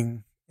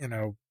meeting,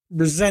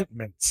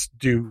 resentments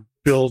do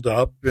build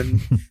up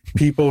and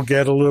people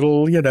get a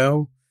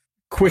little,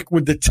 quick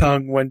with the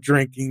tongue when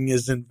drinking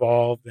is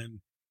involved.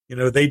 And,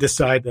 they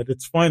decide that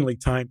it's finally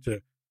time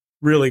to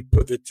really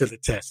put it to the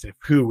test of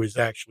who is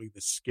actually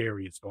the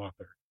scariest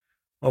author.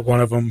 Well,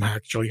 one of them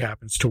actually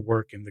happens to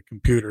work in the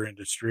computer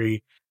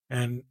industry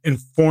and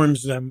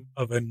informs them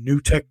of a new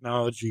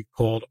technology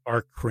called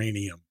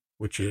Arcranium,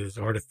 which is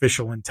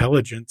artificial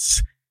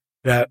intelligence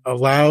that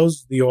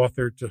allows the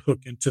author to hook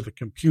into the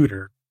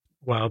computer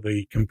while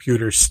the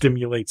computer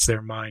stimulates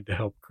their mind to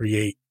help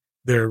create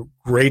their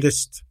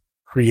greatest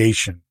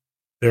creation,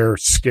 their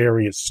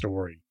scariest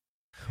story.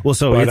 Well,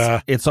 so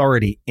it's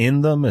already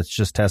in them. It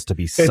just has to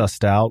be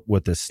sussed out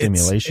with the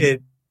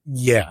stimulation.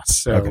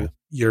 So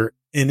you're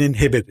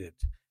uninhibited.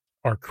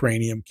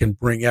 Arcranium can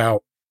bring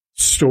out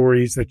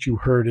stories that you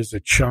heard as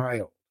a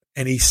child,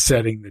 any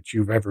setting that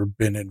you've ever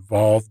been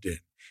involved in,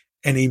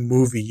 any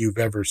movie you've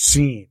ever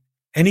seen,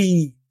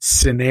 any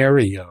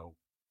scenario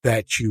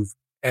that you've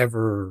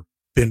ever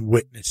been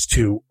witness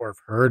to or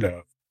heard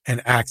of,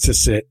 and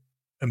access it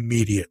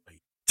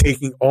immediately,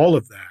 taking all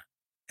of that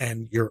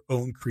and your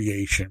own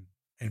creation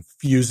and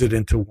fuse it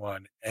into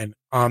one and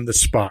on the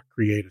spot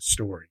create a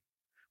story.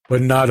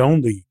 But not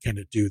only can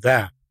it do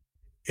that,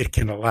 it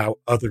can allow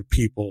other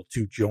people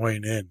to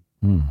join in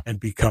and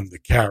become the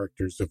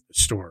characters of the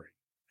story.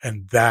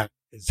 And that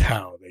is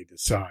how they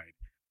decide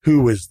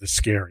who is the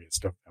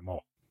scariest of them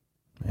all.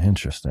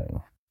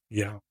 Interesting.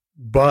 Yeah.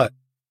 But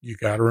you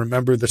got to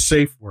remember the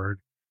safe word,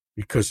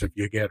 because if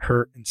you get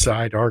hurt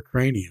inside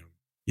Arcranium,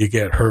 you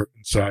get hurt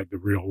inside the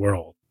real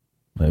world.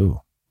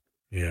 Oh.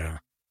 Yeah.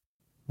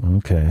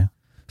 Okay.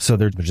 So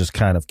they're just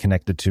kind of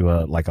connected to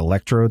like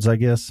electrodes, I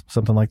guess,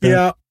 something like that?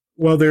 Yeah.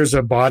 Well, there's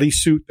a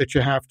bodysuit that you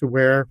have to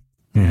wear,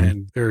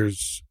 and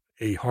there's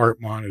a heart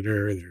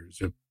monitor.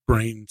 There's a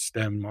brain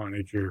stem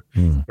monitor.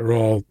 They're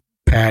all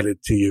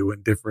padded to you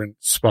in different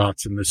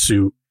spots in the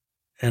suit.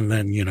 And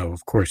then,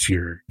 of course,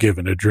 you're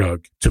given a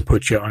drug to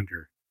put you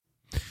under.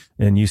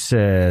 And you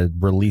said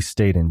release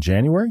date in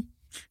January?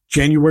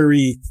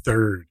 January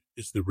 3rd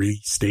is the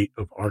release date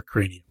of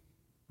Arcranium.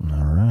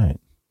 All right.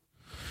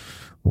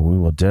 Well, we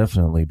will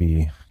definitely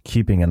be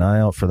keeping an eye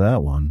out for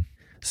that one.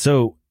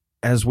 So,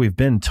 as we've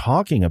been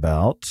talking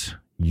about,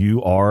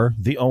 you are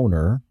the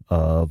owner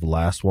of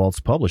Last Waltz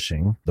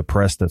Publishing, the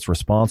press that's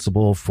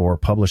responsible for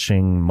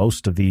publishing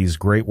most of these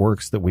great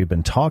works that we've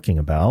been talking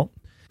about.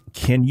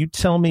 Can you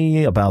tell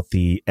me about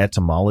the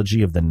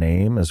etymology of the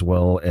name as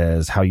well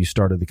as how you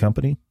started the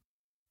company?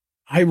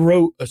 I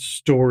wrote a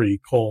story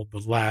called The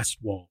Last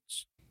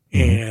Waltz,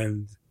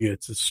 and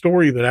it's a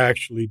story that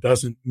actually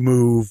doesn't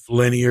move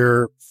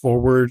linear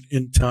forward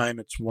in time.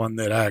 It's one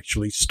that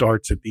actually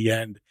starts at the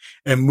end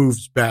and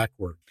moves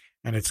backward.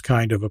 And it's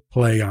kind of a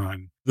play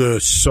on the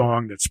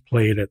song that's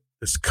played at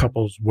this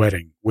couple's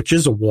wedding, which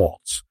is a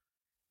waltz.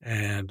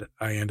 And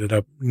I ended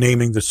up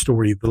naming the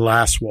story The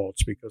Last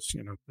Waltz because,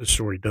 the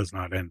story does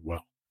not end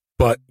well.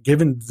 But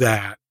given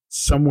that,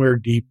 somewhere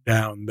deep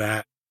down,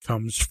 that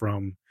comes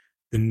from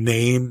the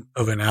name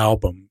of an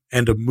album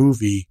and a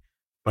movie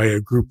by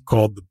a group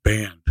called The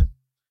Band,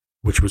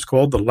 which was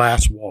called The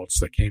Last Waltz,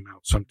 that came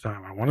out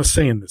sometime, I want to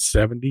say in the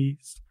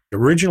 70s.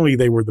 Originally,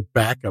 they were the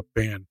backup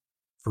band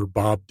for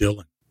Bob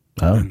Dylan.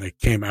 Oh. And they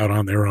came out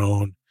on their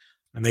own,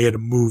 and they had a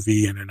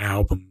movie and an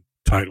album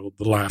titled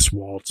The Last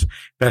Waltz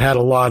that had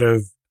a lot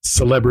of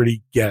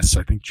celebrity guests.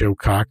 I think Joe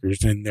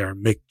Cocker's in there,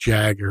 Mick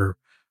Jagger,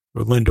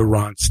 or Linda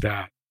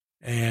Ronstadt.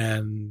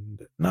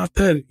 And not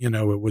that,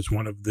 it was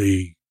one of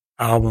the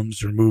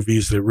albums or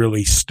movies that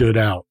really stood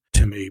out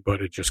to me,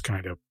 but it just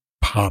kind of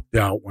popped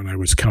out when I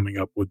was coming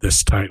up with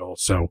this title.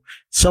 So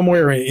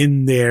somewhere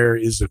in there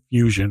is a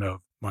fusion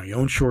of my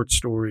own short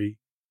story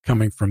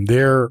coming from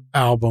their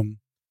album.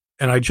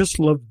 And I just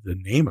love the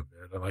name of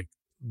it. Like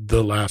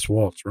The Last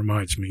Waltz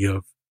reminds me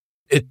of,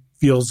 it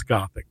feels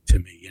gothic to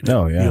me. And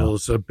it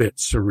feels a bit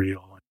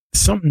surreal.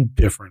 Something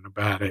different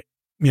about it.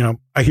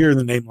 I hear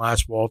the name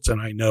Last Waltz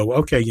and I know,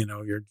 okay,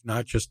 you're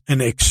not just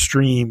an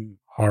extreme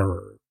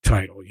horror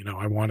title. You know,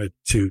 I wanted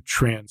to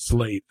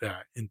translate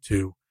that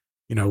into,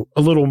 you know,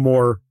 a little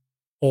more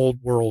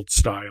old world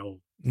style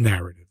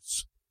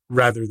narratives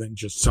rather than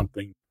just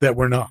something that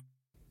we're not.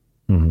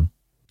 Mm-hmm.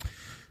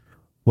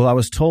 Well, I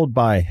was told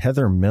by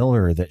Heather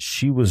Miller that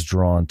she was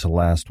drawn to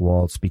Last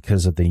Waltz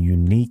because of the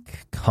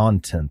unique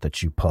content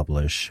that you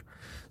publish.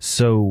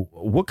 So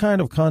what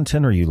kind of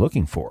content are you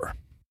looking for?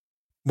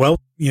 Well,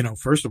 you know,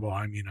 first of all,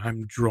 I mean,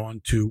 I'm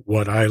drawn to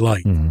what I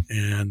like,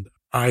 and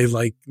I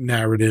like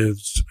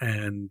narratives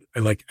and I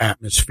like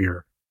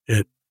atmosphere,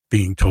 it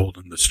being told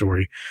in the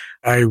story.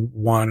 I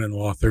want an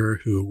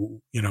author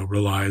who, you know,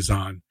 relies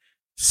on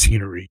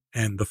scenery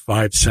and the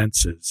five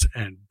senses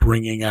and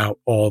bringing out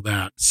all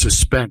that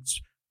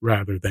suspense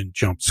rather than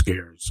jump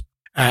scares,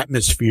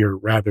 atmosphere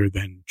rather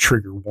than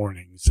trigger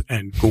warnings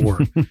and gore.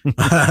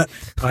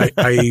 I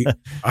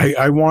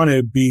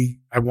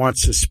want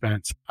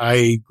suspense.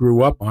 I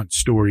grew up on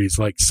stories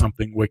like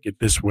Something Wicked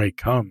This Way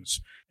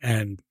Comes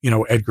and, you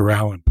know, Edgar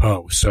Allan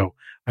Poe. So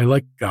I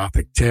like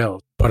Gothic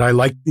tales, but I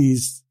like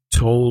these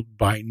told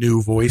by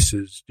new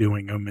voices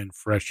doing them in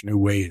fresh new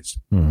ways.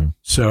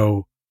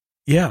 So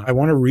yeah, I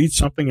want to read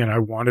something and I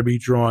want to be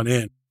drawn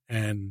in,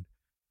 and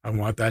I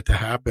want that to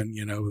happen,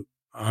 you know,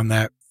 on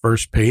that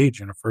first page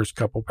in the first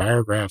couple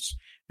paragraphs.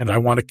 And I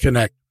want to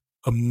connect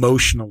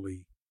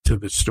emotionally to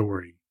the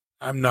story.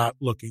 I'm not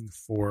looking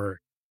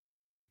for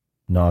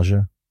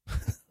nausea.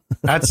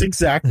 That's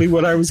exactly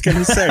what I was going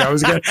to say. I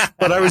was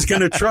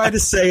going to try to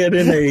say it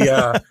in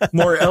a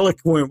more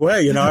eloquent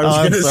way. You know, I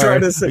was going to try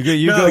to say,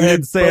 you go ahead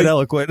and say it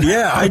eloquent.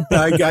 Yeah,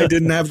 I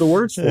didn't have the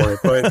words for it,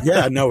 but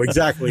yeah, no,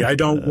 exactly. I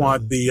don't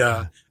want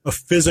a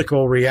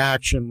physical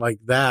reaction like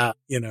that.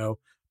 You know,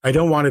 I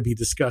don't want to be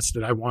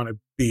disgusted. I want to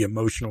be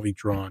emotionally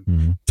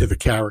drawn to the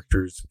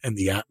characters and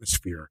the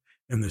atmosphere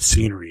and the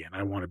scenery, and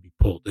I want to be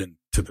pulled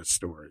into the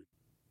story.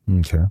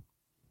 Okay.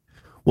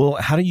 Well,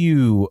 how do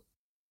you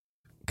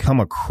come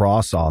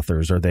across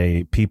authors? Are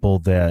they people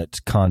that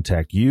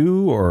contact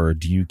you, or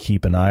do you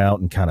keep an eye out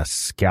and kind of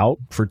scout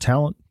for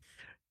talent?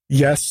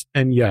 Yes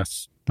and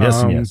yes.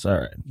 Yes and yes. All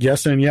right.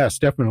 Yes and yes,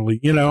 definitely.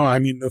 You know, I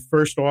mean, the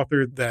first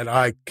author that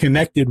I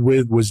connected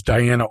with was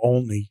Diana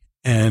Olney,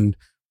 and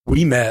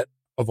we met,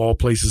 of all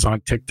places,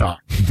 on TikTok.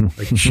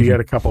 Like, she had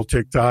a couple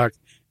TikToks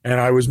and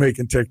I was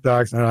making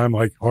TikToks, and I'm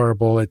like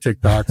horrible at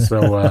TikTok.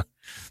 So,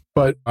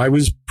 but I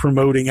was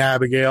promoting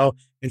Abigail,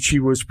 and she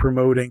was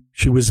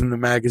in the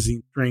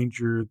magazine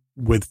Stranger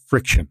with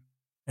Friction.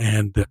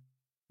 And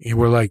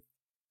we're like,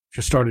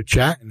 just started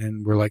chatting,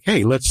 and we're like,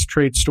 hey, let's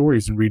trade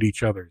stories and read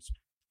each other's.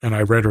 And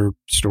I read her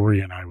story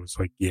and I was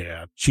like,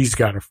 yeah, she's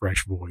got a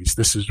fresh voice.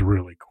 This is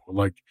really cool.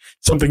 Like,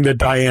 something that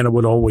Diana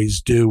would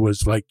always do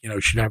was, like, you know,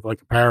 she'd have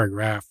like a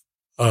paragraph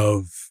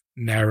of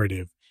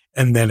narrative,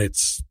 and then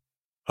it's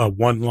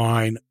one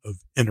line of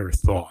inner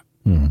thought,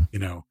 you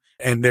know,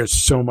 and there's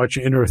so much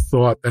inner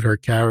thought that her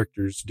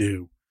characters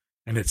do.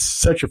 And it's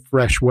such a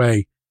fresh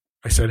way.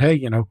 I said, hey,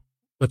 you know,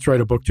 let's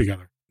write a book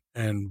together.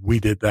 And we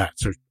did that.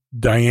 So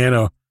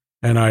Diana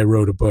and I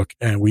wrote a book,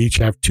 and we each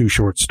have 2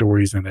 short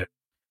stories in it.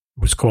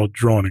 It was called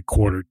Drawn and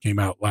Quartered, came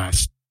out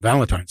last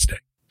Valentine's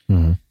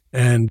Day.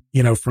 And,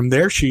 you know, from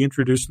there, she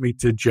introduced me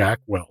to Jack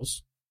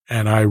Wells,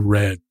 and I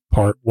read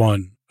part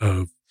 1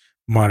 of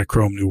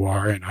Monochrome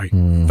Noir, and I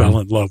fell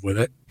in love with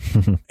it.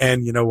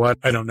 And you know what?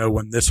 I don't know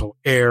when this will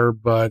air,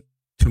 but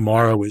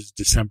tomorrow is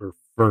December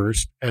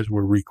 1st, as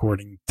we're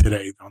recording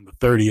today on the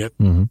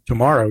 30th.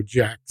 Tomorrow,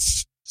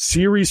 Jack's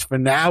series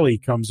finale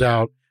comes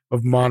out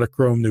of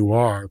Monochrome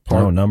Noir.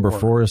 Number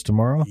 4 is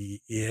tomorrow?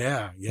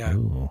 Yeah.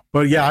 Ooh.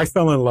 But yeah, I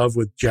fell in love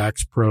with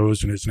Jack's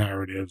prose and his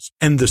narratives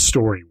and the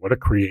story. What a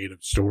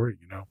creative story,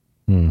 you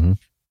know?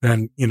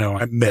 And, you know,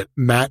 I met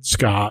Matt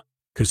Scott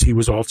because he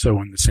was also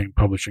in the same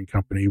publishing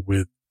company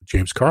with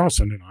James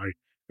Carlson and I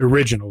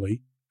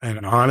originally.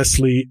 And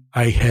honestly,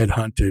 I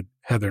headhunted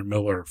Heather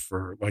Miller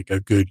for like a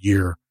good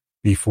year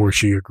before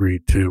she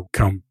agreed to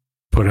come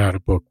put out a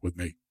book with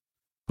me.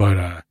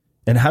 But,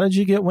 and how did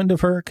you get wind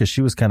of her? Because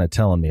she was kind of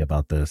telling me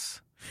about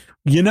this.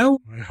 You know,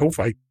 I hope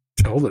I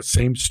tell the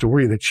same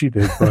story that she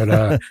did,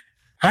 but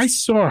I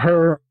saw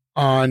her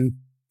on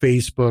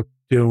Facebook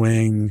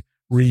doing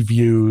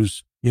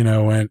reviews, you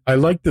know, and I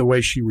liked the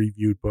way she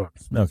reviewed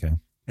books. Okay.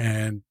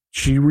 And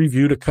she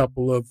reviewed a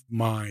couple of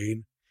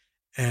mine,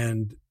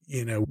 and,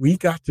 you know, we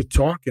got to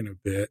talking a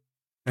bit,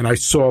 and I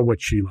saw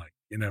what she liked.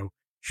 You know,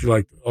 she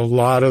liked a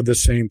lot of the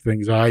same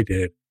things I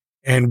did,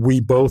 and we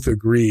both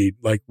agreed,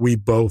 like, we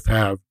both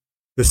have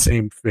the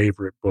same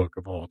favorite book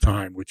of all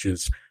time, which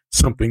is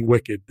Something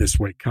Wicked This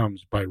Way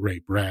Comes by Ray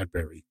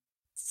Bradbury.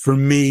 For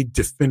me,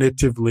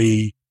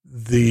 definitively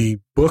the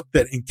book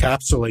that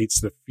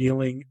encapsulates the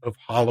feeling of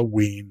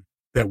Halloween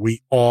that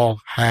we all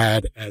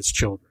had as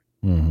children.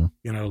 You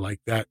know, like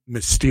that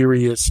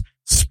mysterious,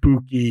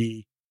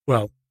 spooky,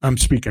 well, I'm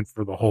speaking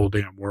for the whole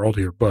damn world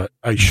here, but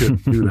I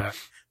shouldn't do that.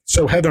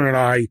 So Heather and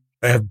I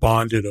have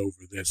bonded over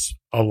this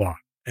a lot.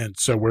 And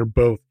so we're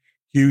both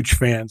huge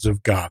fans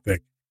of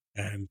Gothic.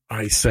 And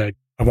I said,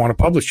 I want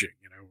to publish it,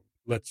 you know,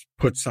 let's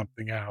put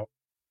something out.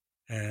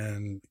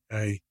 And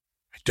I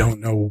don't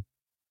know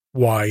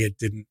why it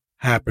didn't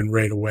happen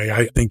right away.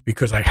 I think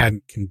because I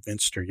hadn't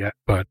convinced her yet.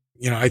 But,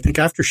 I think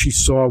after she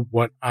saw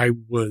what I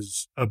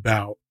was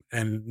about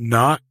and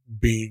not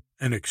being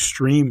an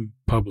extreme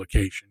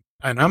publication,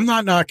 and I'm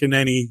not knocking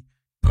any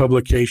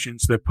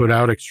publications that put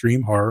out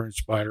extreme horror and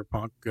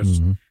spiderpunk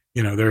because,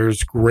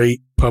 there's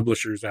great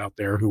publishers out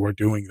there who are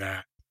doing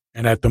that.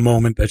 And at the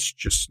moment, that's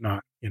just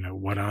not,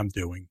 what I'm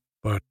doing.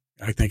 But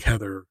I think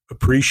Heather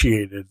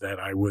appreciated that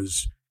I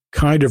was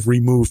kind of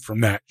removed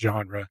from that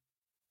genre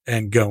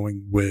and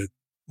going with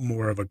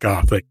more of a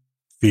gothic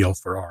feel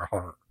for our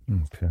horror.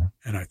 Okay.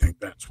 And I think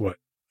that's what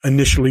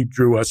initially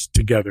drew us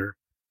together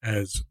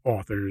as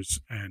authors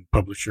and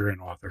publisher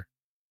and author.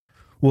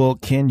 Well,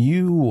 can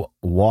you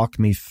walk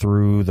me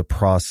through the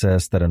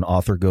process that an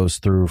author goes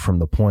through from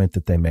the point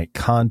that they make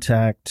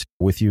contact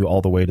with you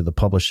all the way to the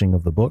publishing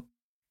of the book?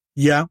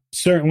 Yeah,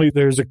 certainly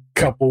there's a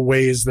couple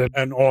ways that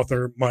an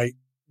author might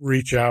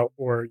reach out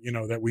or,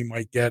 that we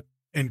might get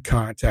in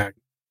contact.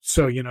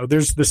 So,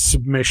 there's the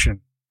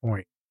submission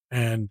point.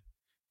 And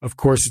of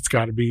course, it's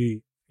got to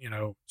be,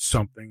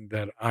 something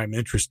that I'm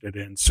interested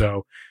in.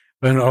 So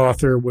an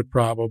author would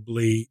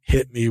probably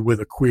hit me with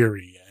a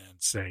query and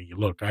say,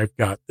 look, I've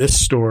got this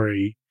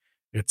story.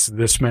 It's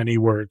this many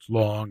words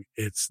long.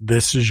 It's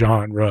this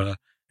genre.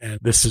 And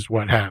this is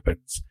what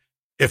happens.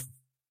 If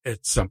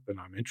it's something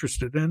I'm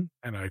interested in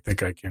and I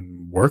think I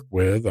can work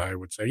with, I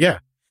would say, yeah,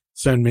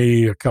 send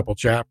me a couple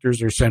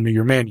chapters or send me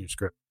your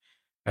manuscript,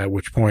 at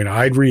which point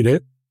I'd read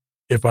it.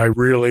 If I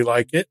really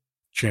like it,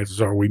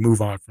 chances are we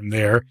move on from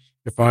there.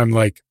 If I'm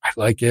like, I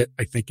like it,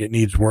 I think it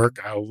needs work,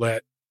 I'll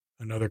let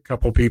another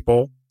couple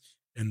people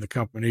in the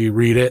company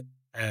read it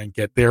and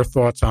get their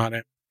thoughts on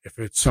it. If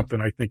it's something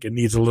I think it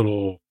needs a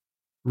little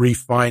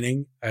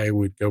refining, I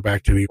would go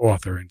back to the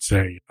author and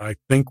say, I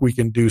think we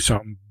can do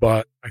something,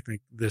 but I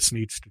think this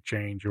needs to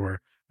change,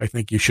 or I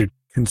think you should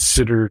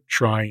consider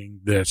trying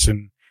this.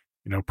 And,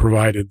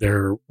 provided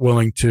they're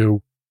willing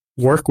to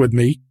work with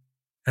me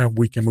and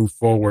we can move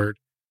forward,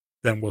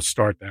 then we'll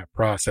start that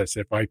process.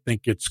 If I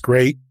think it's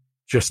great,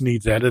 just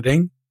needs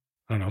editing,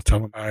 and I'll tell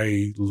them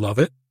I love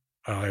it,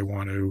 I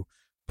want to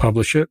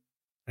publish it,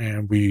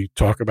 and we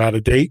talk about a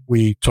date.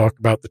 We talk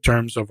about the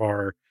terms of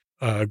our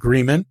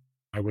agreement.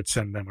 I would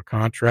send them a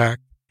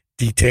contract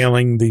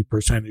detailing the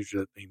percentage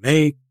that they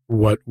make,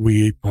 what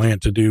we plan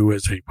to do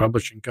as a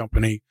publishing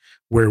company,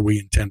 where we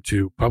intend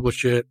to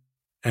publish it,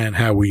 and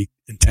how we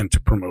intend to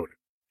promote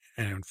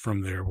it. And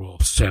from there, we'll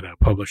set a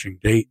publishing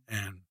date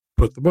and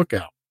put the book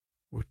out,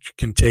 which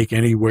can take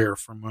anywhere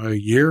from a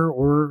year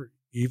or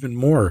even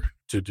more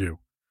to do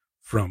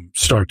from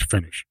start to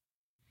finish.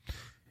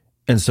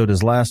 And so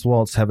does Last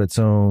Waltz have its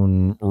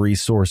own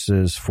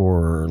resources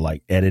for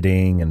like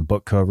editing and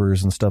book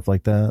covers and stuff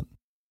like that?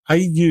 I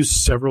use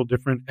several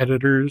different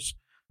editors.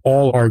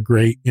 All are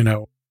great,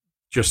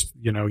 just,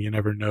 you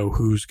never know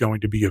who's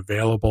going to be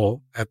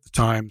available at the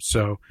time.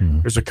 So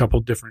there's a couple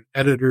different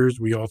editors.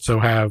 We also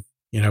have,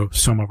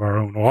 some of our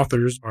own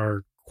authors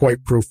are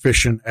quite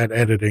proficient at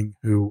editing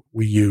who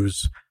we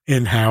use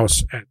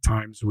in-house. At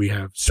times we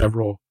have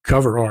several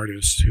cover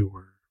artists who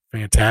are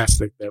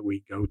fantastic that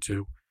we go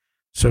to.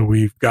 So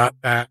we've got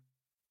that.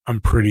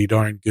 I'm pretty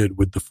darn good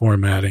with the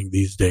formatting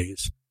these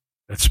days.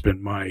 That's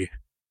been my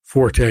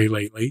forte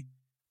lately.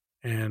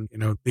 And,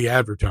 the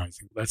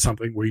advertising, that's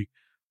something we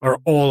are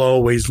all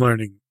always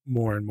learning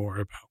more and more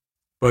about.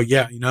 But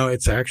yeah,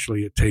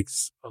 it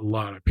takes a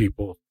lot of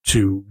people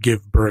to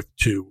give birth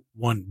to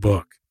one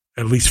book,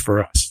 at least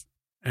for us.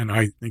 And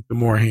I think the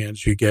more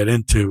hands you get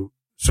into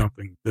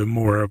something, the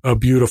more of a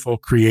beautiful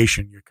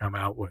creation you come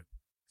out with.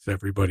 So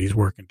everybody's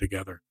working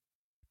together.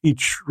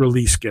 Each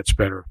release gets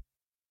better,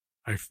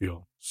 I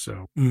feel.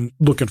 So I'm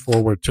looking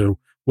forward to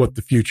what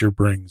the future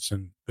brings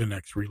and the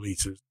next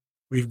releases.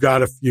 We've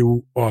got a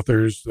few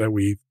authors that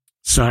we've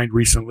signed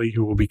recently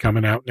who will be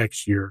coming out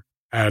next year,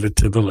 added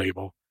to the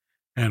label.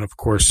 And of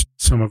course,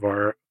 some of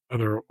our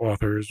other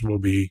authors will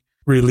be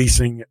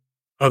releasing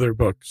other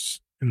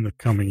books in the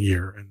coming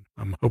year. And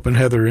I'm hoping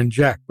Heather and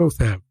Jack both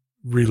have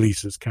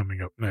releases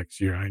coming up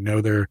next year. I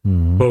know they're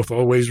both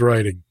always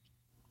writing.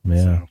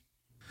 Yeah. So.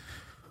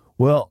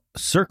 Well,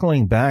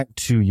 circling back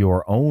to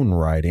your own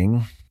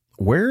writing,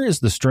 where is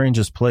the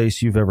strangest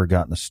place you've ever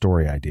gotten a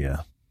story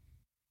idea?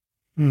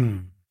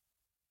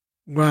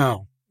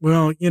 Wow.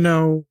 Well,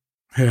 I'll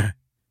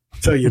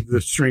tell you the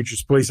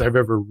strangest place I've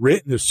ever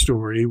written a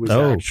story was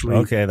actually.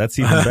 Okay, that's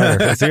even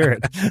better. Let's hear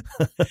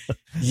it.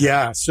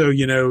 Yeah. So,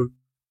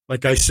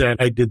 like I said,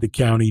 I did the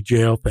county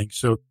jail thing.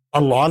 So a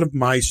lot of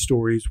my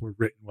stories were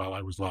written while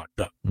I was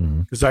locked up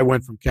because I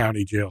went from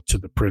county jail to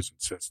the prison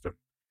system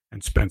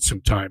and spent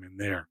some time in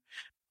there.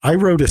 I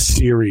wrote a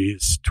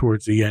series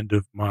towards the end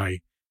of my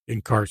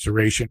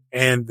incarceration,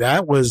 and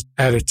that was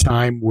at a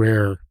time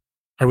where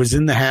I was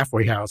in the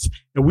halfway house,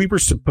 and we were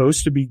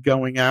supposed to be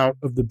going out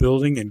of the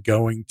building and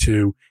going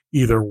to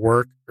either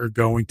work or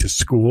going to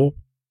school.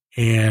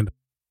 And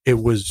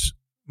it was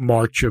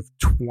March of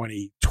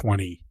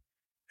 2020,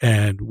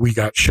 and we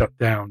got shut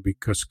down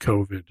because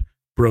COVID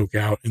broke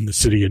out in the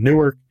city of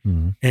Newark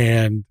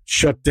and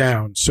shut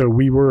down. So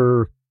we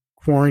were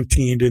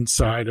quarantined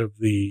inside of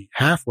the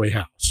halfway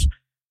house,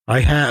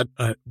 I had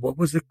what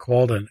was it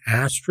called? An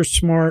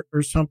AstroSmart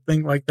or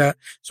something like that.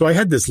 So I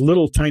had this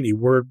little tiny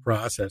word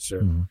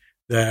processor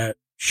that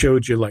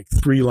showed you like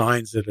 3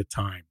 lines at a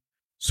time.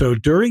 So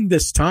during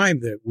this time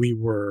that we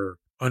were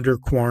under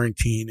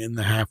quarantine in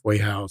the halfway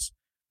house,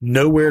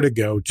 nowhere to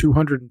go,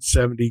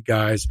 270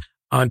 guys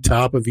on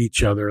top of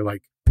each other,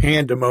 like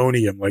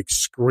pandemonium, like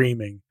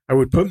screaming. I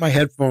would put my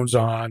headphones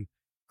on,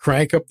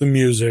 crank up the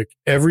music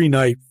every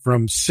night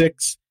from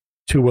 6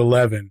 to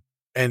 11,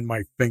 and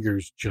my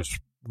fingers just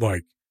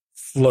like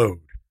flowed.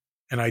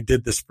 And I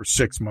did this for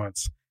 6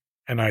 months,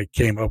 and I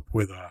came up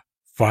with a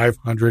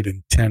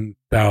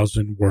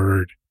 510,000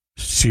 word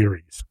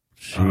series.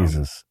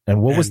 Jesus.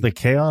 And what was the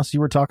chaos you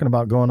were talking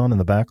about going on in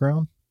the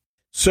background?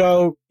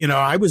 So,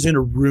 I was in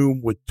a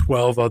room with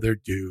 12 other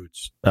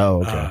dudes.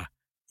 Oh, okay.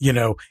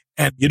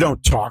 And you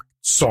don't talk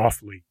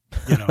softly,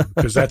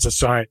 because that's a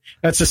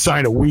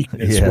sign of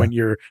weakness when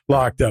you're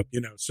locked up,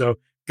 So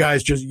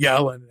guys just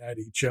yelling at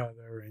each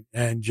other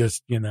and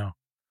just,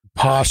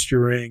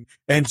 posturing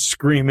and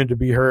screaming to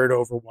be heard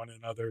over one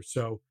another.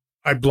 So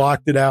I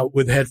blocked it out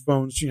with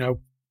headphones,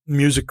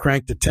 music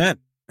cranked to 10.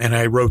 And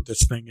I wrote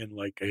this thing in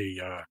like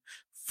a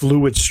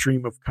fluid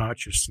stream of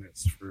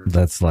consciousness.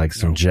 That's like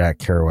some Jack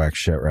Kerouac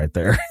shit right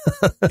there.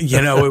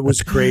 It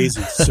was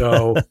crazy.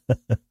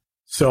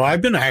 So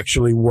I've been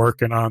actually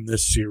working on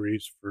this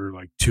series for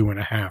like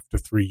 2.5 to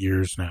 3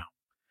 years now.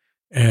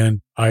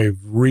 And I've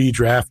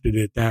redrafted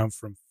it down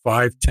from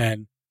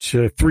 510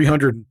 to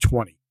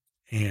 320.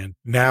 And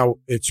now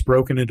it's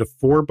broken into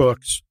 4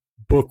 books.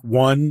 Book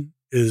 1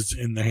 is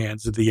in the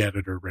hands of the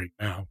editor right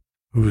now,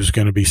 who's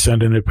going to be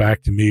sending it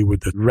back to me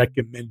with the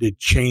recommended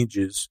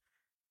changes.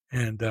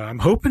 And I'm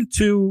hoping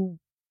to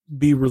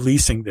be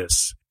releasing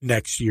this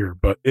next year,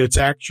 but it's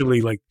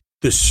actually like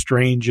the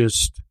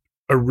strangest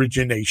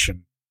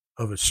origination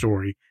of a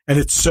story. And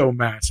it's so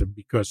massive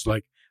because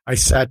like I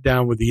sat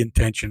down with the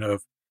intention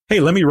of, hey,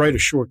 let me write a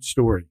short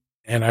story.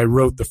 And I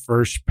wrote the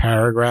first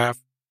paragraph,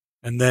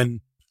 and then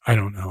I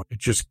don't know, it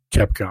just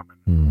kept coming.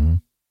 Mm-hmm.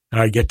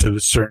 And I get to a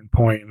certain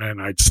point and then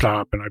I'd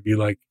stop and I'd be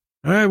like,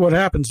 all right, what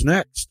happens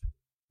next?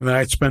 And then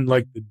I'd spend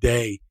like the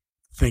day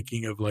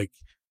thinking of like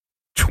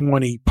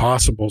 20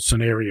 possible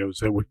scenarios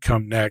that would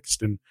come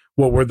next and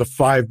what were the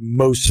 5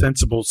 most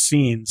sensible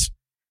scenes.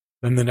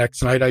 Then the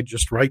next night I'd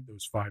just write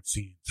those 5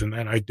 scenes, and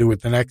then I'd do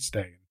it the next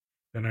day.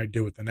 And then I'd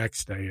do it the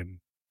next day. And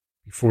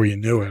before you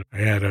knew it, I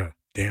had a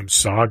damn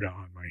saga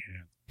on my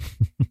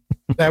hands.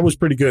 That was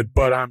pretty good,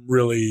 but I'm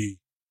really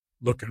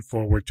looking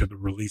forward to the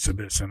release of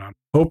this. And I'm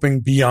hoping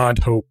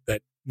beyond hope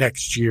that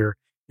next year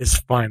is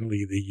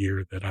finally the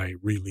year that I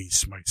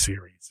release my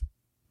series.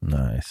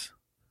 Nice.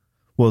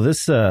 Well,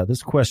 this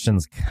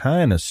question's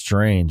kind of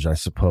strange, I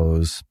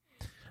suppose.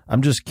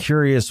 I'm just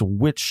curious,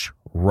 which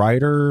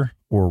writer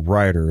or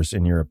writers,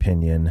 in your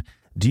opinion,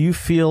 do you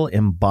feel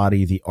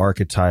embody the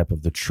archetype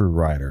of the true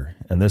writer?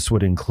 And this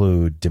would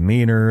include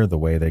demeanor, the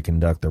way they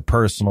conduct their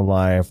personal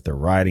life, their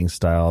writing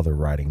style, their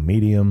writing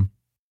medium.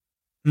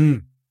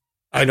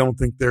 I don't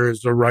think there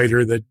is a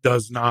writer that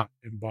does not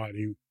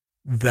embody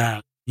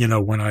that,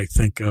 when I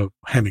think of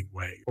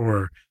Hemingway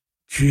or,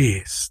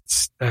 geez,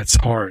 that's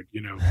hard,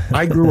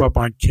 I grew up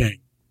on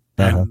King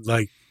and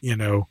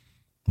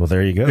well,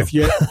 there you go. If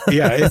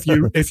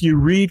you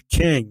read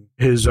King,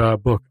 his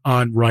book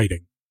on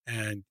writing,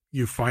 and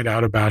you find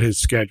out about his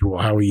schedule,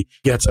 how he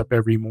gets up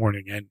every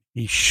morning and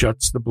he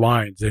shuts the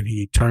blinds and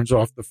he turns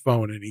off the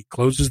phone and he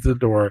closes the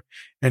door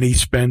and he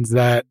spends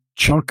that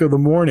chunk of the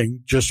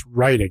morning just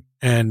writing.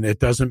 And it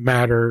doesn't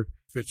matter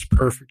if it's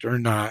perfect or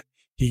not.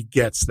 He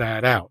gets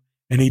that out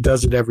and he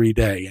does it every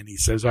day. And he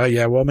says, oh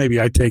yeah, well, maybe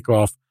I take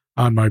off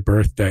on my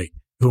birthday.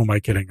 Who am I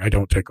kidding? I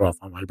don't take off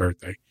on my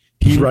birthday.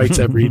 He writes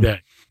every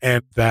day.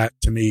 And that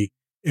to me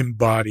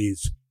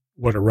embodies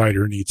what a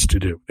writer needs to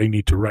do. They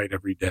need to write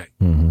every day.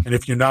 Mm-hmm. And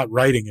if you're not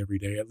writing every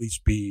day, at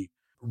least be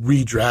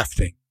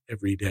redrafting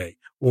every day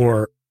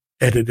or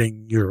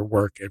editing your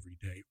work every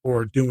day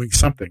or doing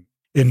something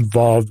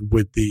involved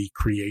with the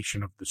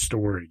creation of the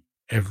story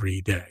every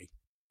day.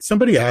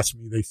 Somebody asked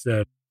me, they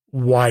said,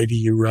 why do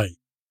you write?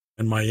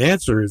 And my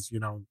answer is,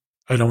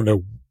 I don't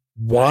know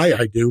why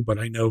I do, but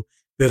I know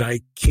that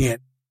I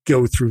can't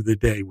go through the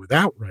day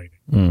without writing.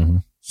 Mm-hmm.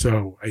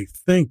 So I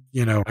think,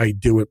 I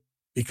do it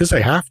because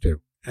I have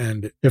to.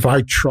 And if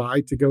I try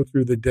to go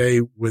through the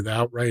day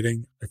without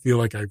writing, I feel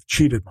like I've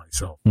cheated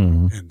myself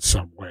in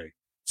some way.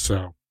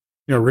 So,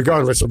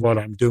 regardless of what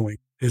I'm doing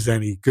is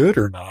any good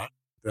or not,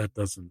 that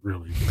doesn't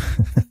really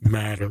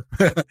matter.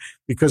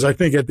 Because I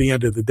think at the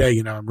end of the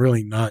day, I'm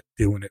really not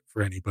doing it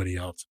for anybody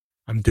else.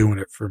 I'm doing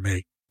it for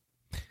me.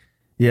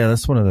 Yeah,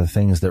 that's one of the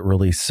things that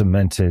really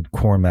cemented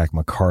Cormac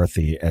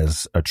McCarthy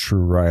as a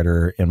true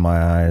writer in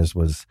my eyes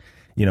was,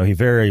 he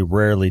very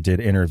rarely did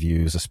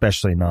interviews,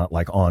 especially not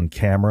like on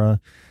camera.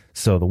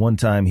 So the one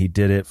time he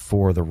did it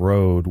for The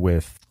Road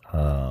with,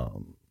 my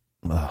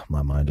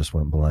mind just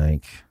went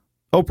blank.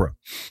 Oprah.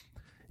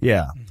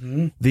 Yeah.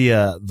 Mm-hmm.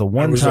 The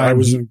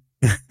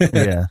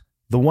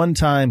one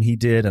time he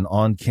did an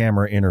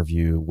on-camera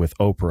interview with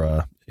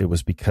Oprah, it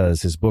was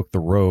because his book, The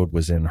Road,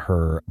 was in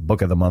her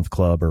Book of the Month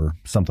Club or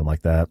something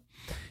like that.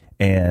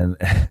 And,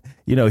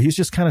 he's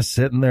just kind of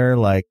sitting there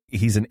like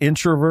he's an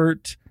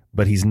introvert,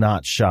 but he's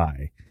not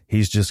shy.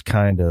 He's just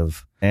kind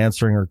of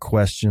answering her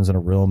questions in a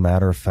real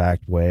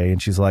matter-of-fact way.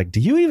 And she's like, do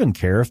you even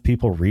care if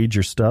people read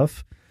your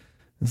stuff?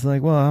 It's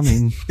like, well, I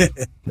mean,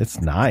 it's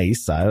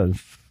nice.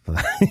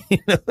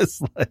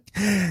 It's like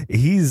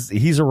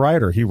he's a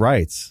writer. He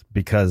writes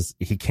because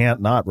he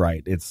can't not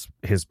write. It's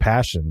his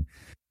passion.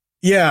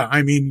 Yeah.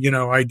 I mean,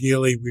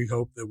 ideally we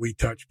hope that we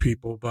touch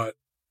people, but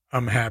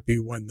I'm happy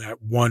when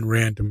that one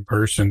random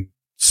person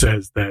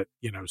says that,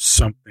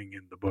 something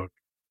in the book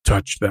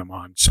touched them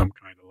on some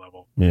kind of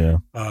level. Yeah.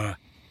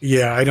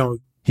 I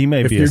don't. He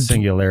may be a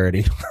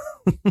singularity.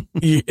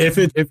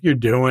 If you're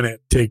doing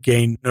it to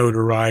gain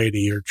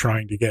notoriety or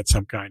trying to get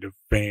some kind of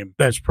fame,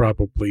 that's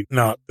probably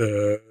not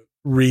the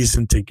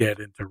reason to get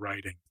into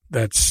writing.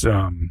 That's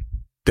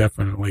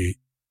definitely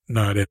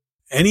not it.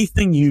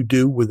 Anything you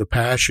do with a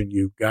passion,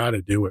 you've got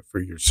to do it for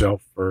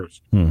yourself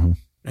first. Mm-hmm.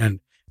 And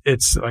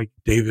it's like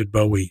David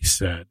Bowie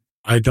said,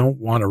 I don't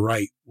want to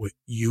write what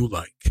you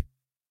like.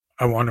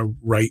 I want to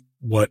write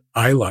what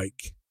I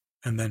like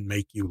and then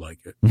make you like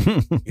it.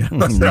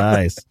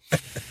 Nice.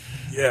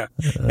 Yeah.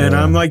 And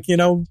I'm like,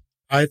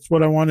 that's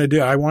what I want to do.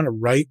 I want to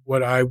write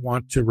what I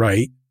want to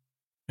write.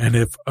 And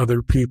if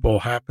other people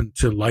happen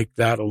to like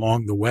that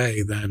along the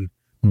way, then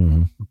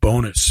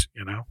bonus,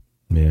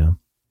 Yeah.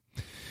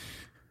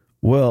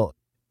 Well,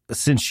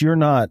 since you're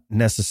not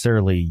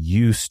necessarily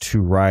used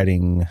to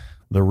writing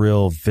the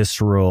real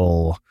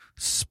visceral,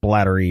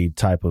 splattery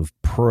type of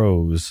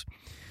prose,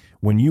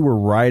 when you were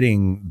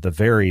writing the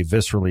very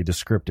viscerally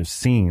descriptive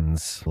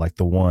scenes, like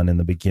the one in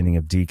the beginning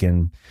of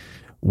Deacon,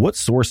 what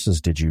sources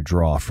did you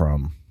draw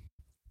from?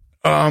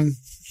 Yeah,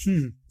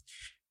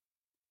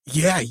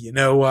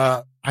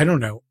 I don't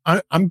know.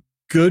 I'm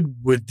good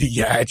with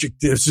the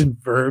adjectives and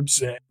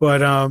verbs,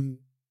 but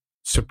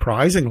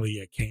surprisingly,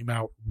 it came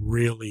out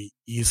really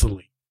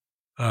easily,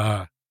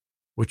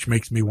 which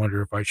makes me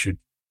wonder if I should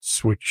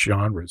switch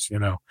genres, I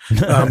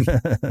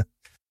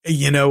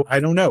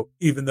don't know.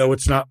 Even though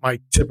it's not my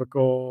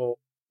typical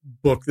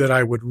book that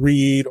I would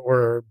read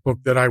or book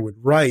that I would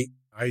write,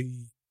 I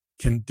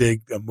can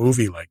dig a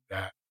movie like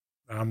that.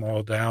 I'm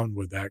all down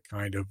with that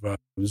kind of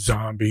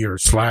zombie or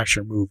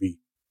slasher movie.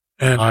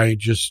 And I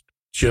just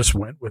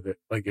went with it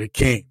like it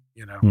came,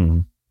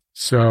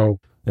 So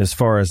as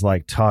far as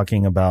like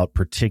talking about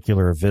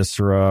particular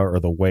viscera or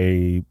the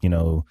way,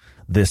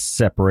 this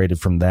separated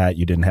from that,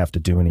 you didn't have to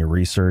do any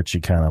research. You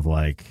kind of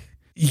like...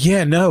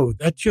 Yeah, no,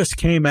 that just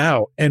came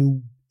out.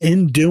 And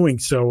in doing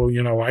so,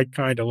 I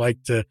kind of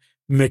like to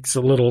mix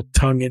a little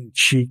tongue in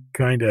cheek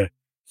kind of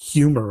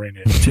humor in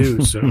it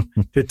too. So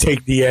to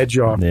take the edge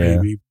off,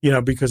 maybe,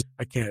 because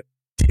I can't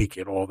take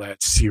it all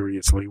that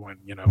seriously when,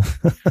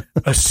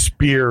 a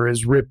spear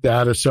is ripped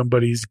out of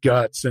somebody's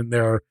guts and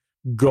their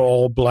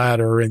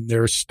gallbladder and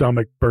their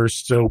stomach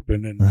bursts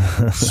open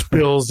and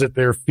spills at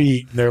their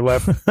feet and they're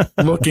left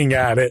looking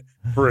at it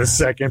for a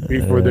second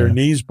before their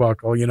knees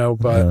buckle,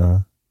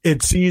 but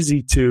it's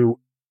easy to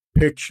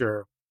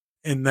picture.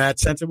 In that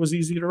sense, it was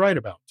easy to write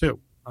about too.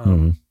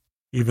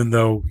 Even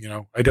though,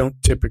 I don't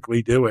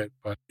typically do it,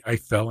 but I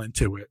fell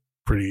into it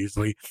pretty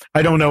easily.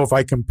 I don't know if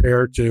I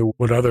compare to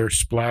what other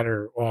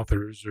splatter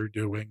authors are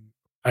doing.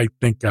 I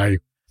think I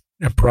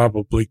am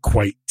probably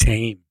quite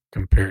tame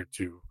compared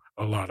to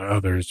a lot of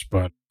others,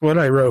 but what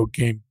I wrote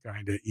came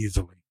kind of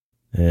easily.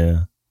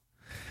 Yeah.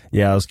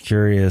 I was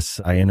curious.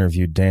 I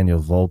interviewed Daniel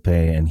Volpe,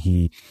 and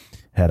he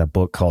had a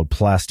book called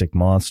Plastic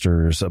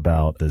Monsters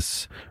about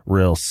this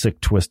real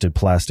sick, twisted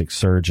plastic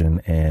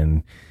surgeon.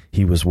 And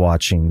he was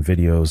watching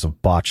videos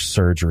of botched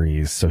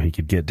surgeries so he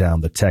could get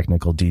down the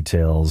technical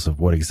details of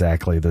what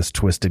exactly this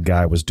twisted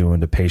guy was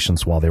doing to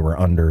patients while they were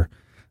under.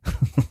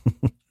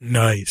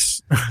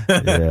 Nice.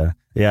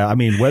 Yeah. I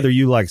mean, whether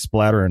you like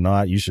splatter or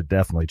not, you should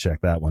definitely check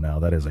that one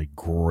out. That is a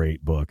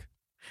great book.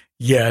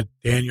 Yeah.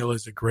 Daniel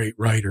is a great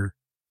writer.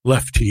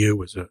 Left to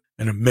You is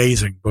an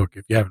amazing book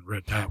if you haven't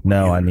read that one.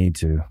 No, either. I need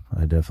to.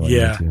 I definitely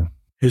need to.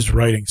 His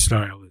writing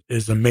style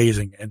is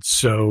amazing and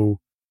so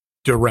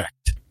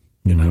direct.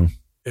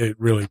 It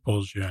really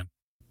pulls you in.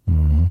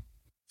 Mm-hmm.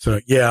 So,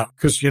 yeah,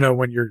 because,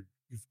 when you've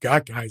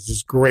got guys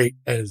as great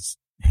as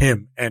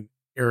him and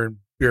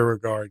Aaron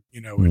Beauregard,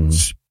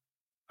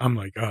 I'm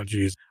like, oh,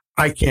 geez,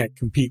 I can't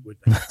compete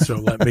with that. So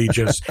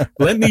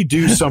let me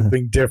do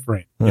something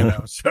different,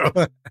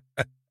 so.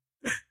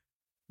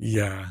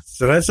 Yeah.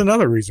 So that's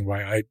another reason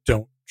why I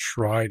don't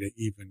try to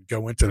even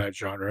go into that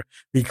genre,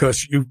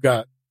 because you've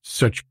got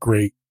such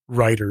great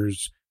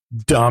writers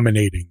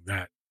dominating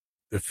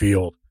the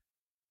field.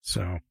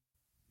 So.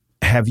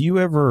 Have you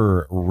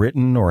ever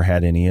written or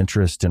had any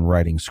interest in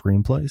writing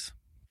screenplays?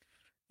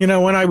 When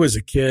I was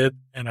a kid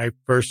and I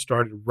first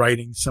started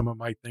writing some of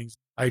my things,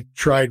 I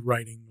tried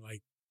writing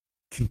like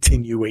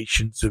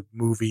continuations of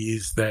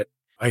movies that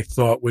I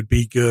thought would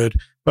be good,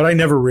 but I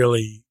never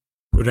really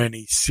put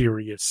any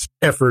serious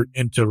effort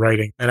into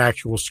writing an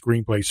actual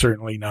screenplay,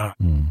 certainly not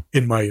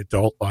in my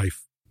adult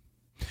life.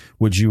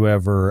 Would you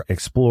ever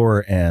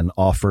explore and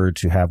offer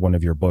to have one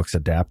of your books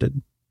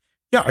adapted?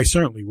 Yeah, I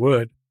certainly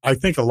would. I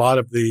think a lot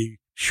of the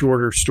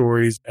shorter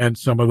stories and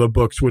some of the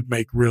books would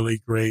make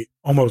really great,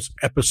 almost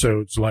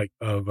episodes like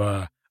of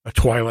a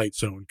Twilight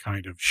Zone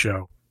kind of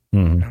show.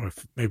 Mm-hmm. You know,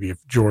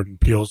 if Jordan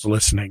Peele's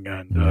listening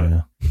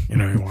and, he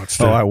wants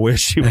to. Oh, I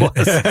wish he was.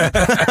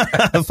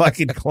 If I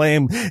could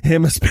claim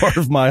him as part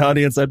of my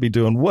audience, I'd be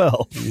doing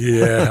well.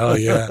 Yeah, hell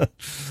yeah.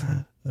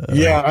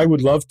 Yeah, I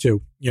would love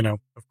to,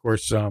 of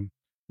course,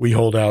 we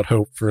hold out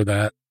hope for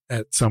that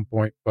at some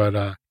point,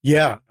 but,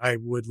 yeah, I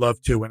would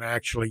love to. And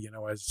actually,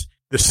 as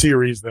the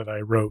series that I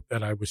wrote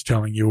that I was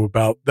telling you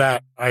about,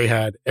 that I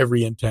had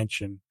every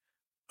intention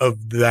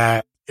of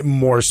that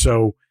more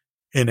so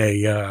in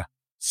a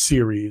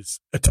series,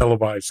 a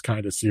televised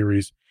kind of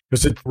series,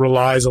 because it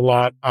relies a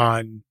lot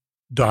on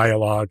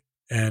dialogue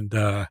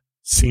and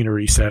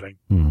scenery setting.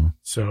 Mm-hmm.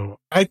 So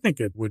I think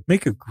it would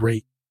make a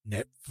great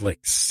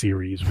Netflix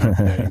series one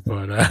day,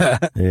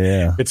 but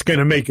yeah, it's going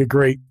to make a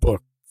great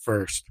book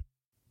first.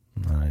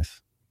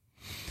 Nice.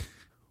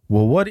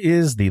 Well, what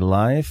is the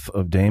life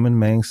of Daemon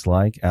Manx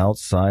like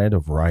outside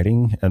of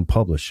writing and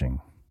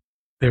publishing?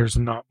 There's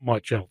not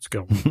much else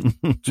going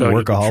on.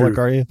 Workaholic,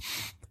 are you?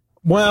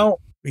 Well,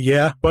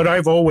 yeah, but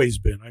I've always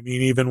been. I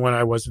mean, even when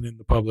I wasn't in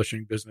the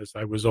publishing business,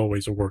 I was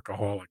always a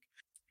workaholic.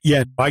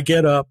 Yeah, I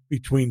get up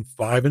between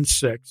 5 and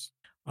 6.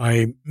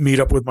 I meet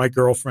up with my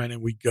girlfriend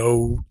and we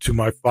go to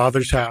my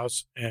father's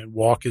house and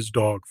walk his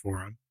dog for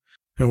him.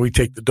 And we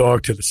take the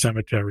dog to the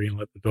cemetery and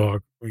let the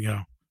dog,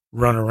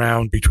 run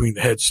around between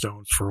the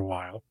headstones for a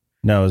while.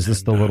 No, is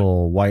this the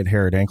little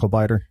white-haired ankle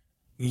biter?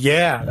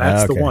 Yeah,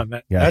 that's okay. the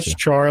one. That's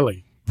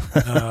Charlie.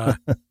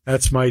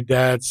 That's my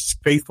dad's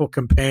faithful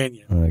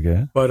companion.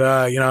 Okay. But,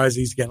 as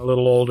he's getting a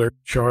little older,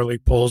 Charlie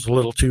pulls a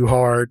little too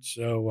hard.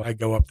 So I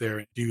go up there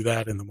and do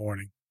that in the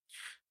morning.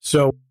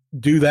 So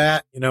do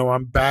that.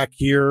 I'm back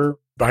here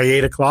by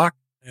 8:00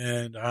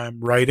 and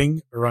I'm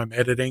writing or I'm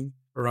editing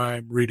or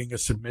I'm reading a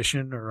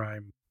submission or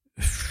I'm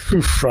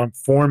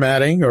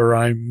formatting or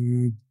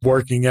I'm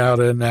working out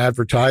an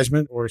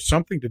advertisement or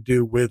something to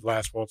do with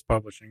Last Waltz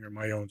Publishing or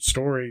my own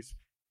stories,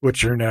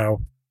 which are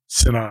now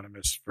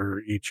synonymous for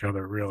each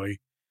other,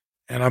 really.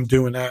 And I'm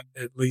doing that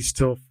at least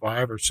till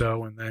 5 or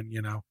so and then,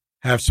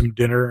 have some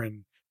dinner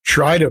and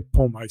try to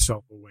pull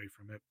myself away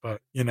from it.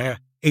 But,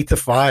 8 to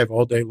 5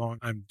 all day long,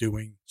 I'm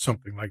doing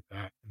something like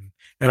that.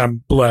 And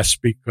I'm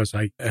blessed because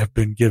I have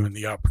been given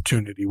the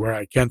opportunity where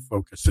I can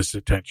focus this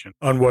attention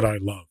on what I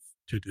love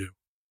to do.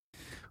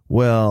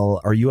 Well,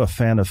 are you a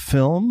fan of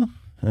film?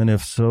 And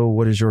if so,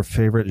 what is your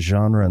favorite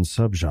genre and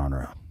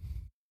subgenre?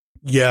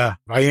 Yeah,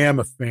 I am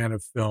a fan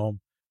of film.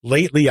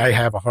 Lately, I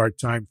have a hard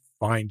time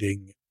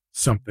finding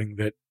something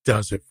that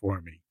does it for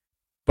me.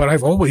 But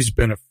I've always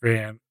been a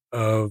fan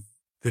of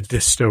the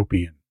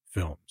dystopian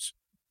films.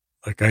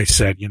 Like I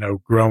said,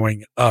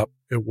 growing up,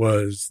 it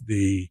was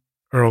the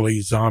early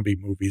zombie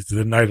movies,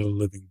 The Night of the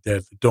Living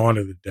Dead, The Dawn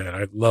of the Dead.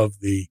 I love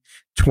the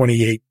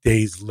 28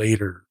 Days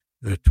Later,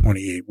 the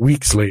 28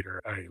 Weeks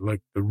Later. I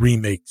like the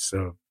remakes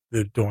of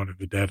The Dawn of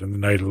the Dead and The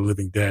Night of the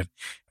Living Dead.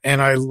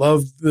 And I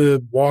loved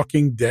The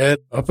Walking Dead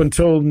up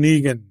until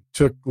Negan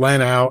took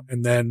Glenn out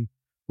and then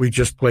we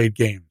just played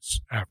games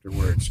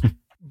afterwards.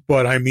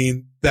 But I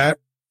mean, that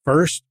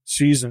first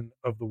season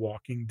of The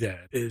Walking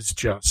Dead is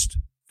just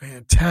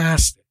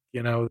fantastic.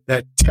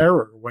 That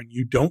terror when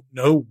you don't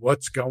know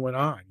what's going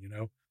on,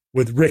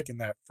 with Rick in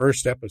that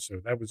first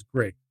episode. That was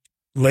great.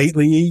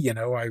 Lately,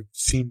 I've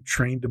seen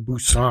Train to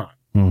Busan.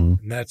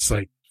 Mm-hmm. And that's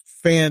like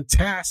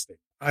fantastic.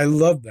 I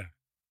love that.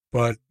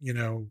 But,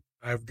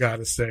 I've got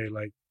to say,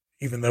 like,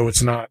 even though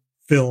it's not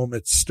film,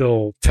 it's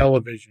still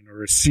television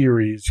or a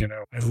series,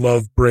 I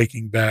love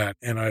Breaking Bad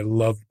and I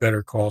love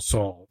Better Call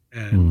Saul.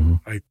 And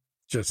I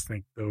just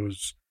think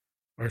those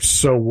are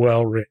so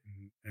well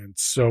written and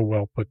so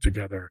well put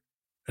together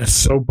and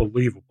so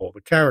believable.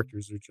 The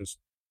characters are just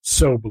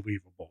so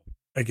believable.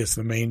 I guess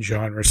the main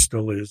genre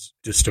still is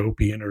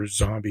dystopian or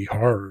zombie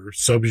horror,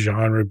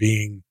 subgenre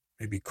being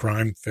maybe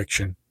crime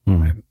fiction.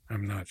 I'm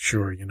not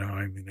sure,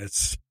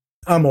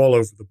 I'm all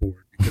over the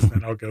board because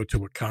then I'll go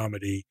to a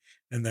comedy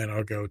and then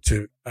I'll go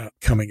to a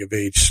coming of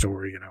age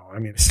story,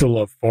 I still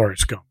love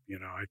Forrest Gump,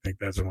 I think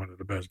that's one of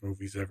the best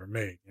movies ever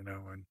made, and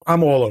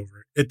I'm all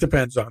over it. It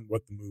depends on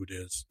what the mood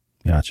is.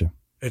 Gotcha.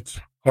 It's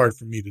hard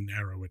for me to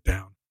narrow it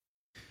down.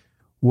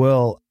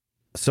 Well,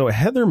 so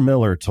Heather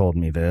Miller told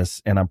me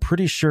this, and I'm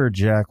pretty sure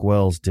Jack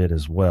Wells did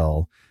as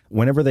well.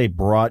 Whenever they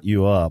brought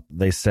you up,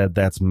 they said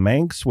that's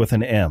Manx with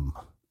an M,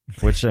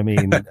 which I'm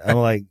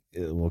like,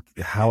 well,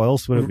 how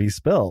else would it be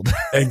spelled?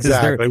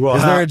 Exactly.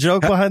 Is there a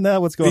joke behind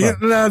that? What's going on?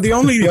 No, the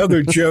only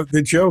other joke,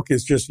 the joke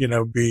is just,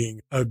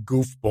 being a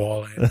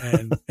goofball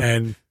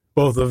and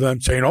both of them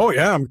saying, oh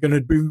yeah, I'm going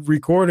to be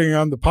recording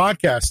on the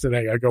podcast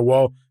today. I go,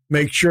 well,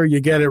 make sure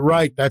you get it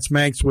right. That's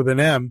Manx with an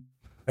M.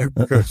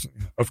 Because,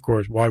 of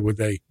course, why would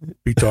they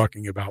be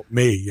talking about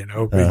me,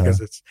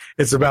 because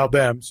it's about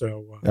them.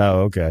 So,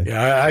 okay.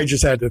 Yeah, I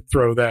just had to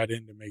throw that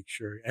in to make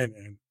sure.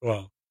 And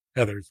well,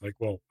 Heather's like,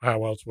 well,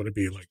 how else would it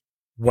be like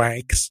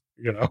Wanks,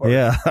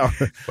 Yeah.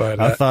 But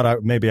I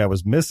thought maybe I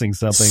was missing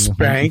something.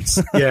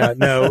 Spanx. Yeah,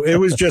 no, it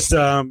was just,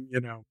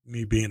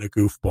 me being a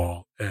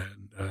goofball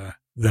and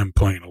them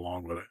playing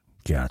along with it.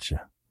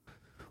 Gotcha.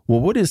 Well,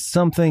 what is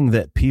something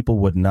that people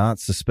would not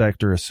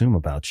suspect or assume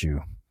about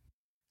you?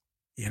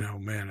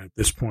 Man, at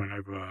this point,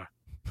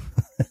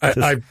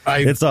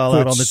 it's all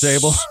out on the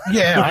table.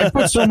 Yeah, I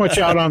put so much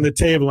out on the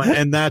table,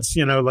 and that's,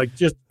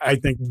 I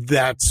think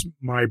that's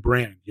my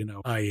brand.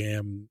 I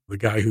am the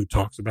guy who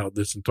talks about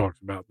this and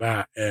talks about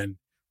that and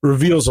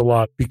reveals a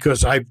lot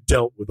because I've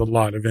dealt with a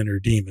lot of inner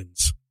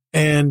demons.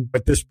 And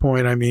at this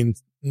point,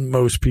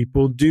 most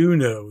people do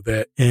know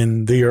that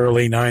in the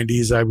early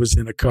 90s, I was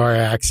in a car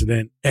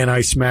accident and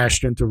I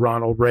smashed into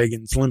Ronald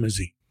Reagan's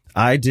limousine.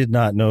 I did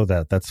not know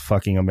that. That's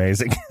fucking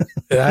amazing.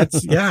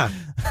 Yeah.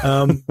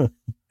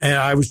 And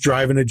I was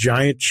driving a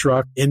giant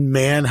truck in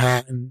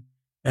Manhattan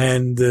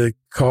and the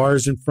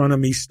cars in front of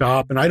me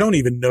stop and I don't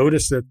even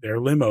notice that they're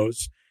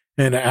limos,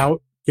 and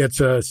out gets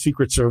a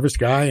Secret Service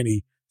guy and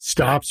he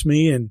stops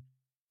me, and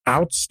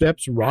out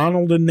steps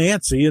Ronald and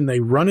Nancy, and they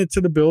run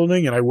into the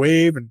building and I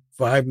wave, and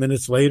 5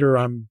 minutes later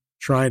I'm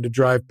trying to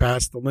drive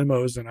past the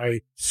limos and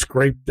I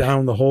scraped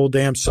down the whole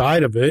damn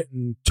side of it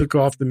and took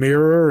off the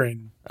mirror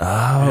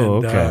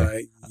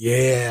okay.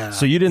 Yeah.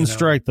 So you didn't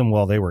strike them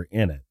while they were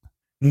in it?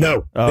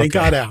 No, okay. They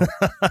got out.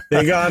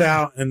 They got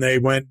out and they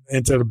went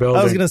into the building.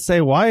 I was going to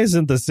say, why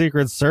isn't the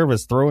Secret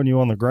Service throwing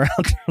you on the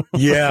ground?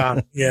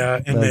 Yeah.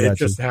 And it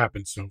just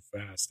happened so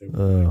fast.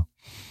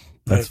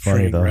 That's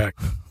funny though. Wreck.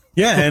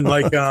 Yeah, and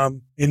like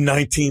in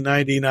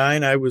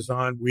 1999, I was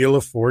on Wheel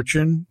of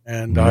Fortune,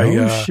 and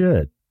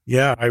shit.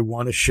 Yeah, I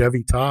won a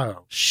Chevy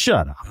Tahoe.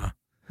 Shut up.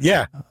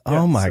 Yeah.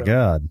 Oh my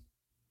God.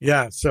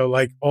 Yeah, so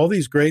like all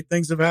these great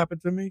things have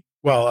happened to me.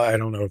 Well, I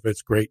don't know if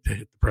it's great to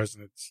hit the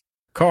president's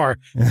car,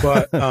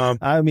 but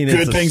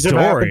good things have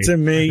happened to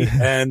me,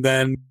 and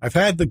then I've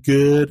had the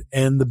good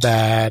and the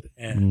bad,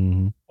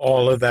 and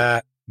all of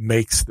that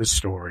makes the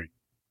story.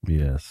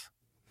 Yes.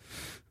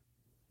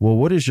 Well,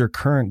 what is your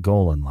current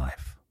goal in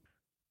life?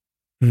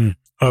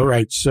 All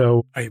right.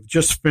 So I've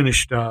just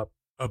finished up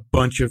a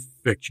bunch of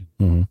fiction.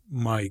 Mm-hmm.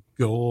 My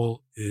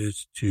goal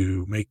is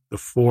to make the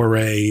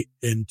foray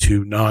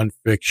into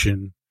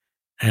nonfiction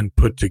and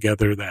put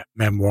together that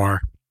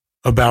memoir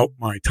about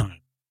my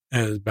time,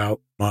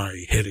 about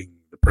my hitting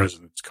the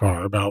president's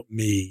car, about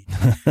me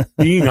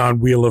being on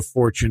Wheel of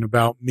Fortune,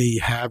 about me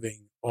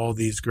having all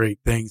these great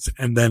things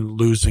and then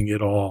losing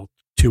it all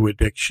to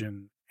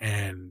addiction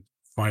and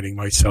finding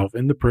myself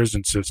in the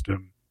prison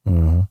system,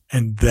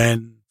 and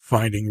then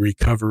finding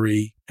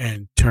recovery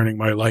and turning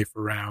my life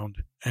around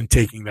and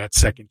taking that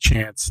second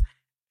chance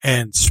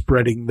and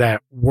spreading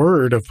that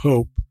word of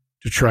hope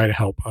to try to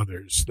help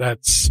others.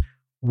 That's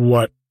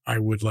what I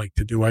would like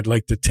to do. I'd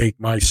like to take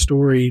my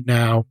story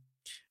now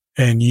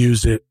and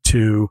use it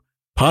to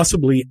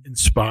possibly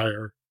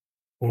inspire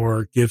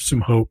or give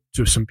some hope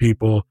to some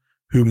people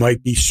who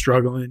might be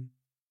struggling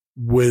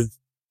with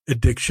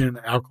addiction,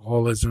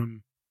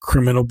 alcoholism,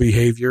 criminal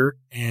behavior,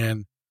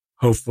 and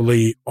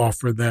hopefully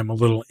offer them a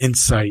little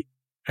insight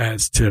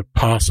as to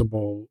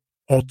possible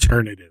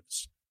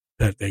alternatives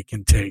that they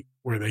can take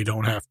where they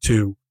don't have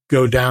to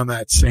go down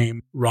that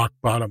same rock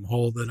bottom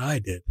hole that I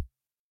did.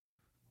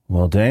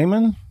 Well,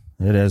 Daemon,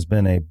 it has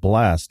been a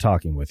blast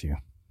talking with you.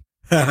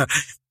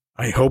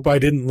 I hope I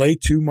didn't lay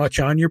too much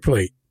on your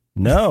plate.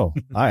 No,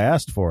 I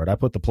asked for it. I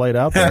put the plate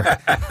out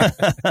there.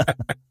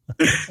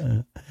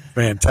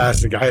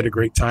 Fantastic. I had a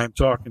great time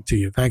talking to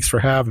you. Thanks for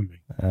having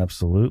me.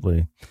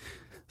 Absolutely.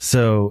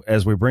 So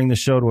as we bring the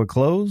show to a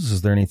close,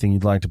 is there anything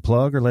you'd like to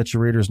plug or let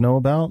your readers know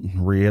about?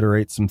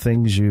 Reiterate some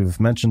things you've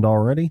mentioned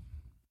already?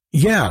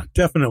 Yeah,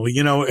 definitely.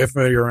 If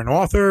you're an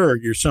author or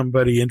you're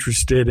somebody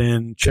interested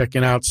in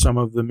checking out some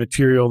of the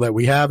material that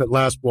we have at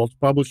Last Waltz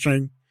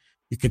Publishing,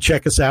 you can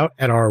check us out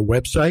at our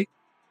website,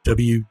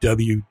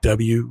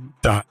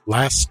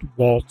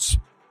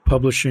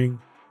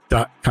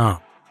 www.lastwaltzpublishing.com.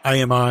 I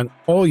am on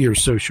all your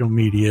social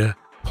media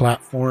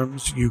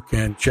platforms. You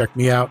can check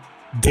me out.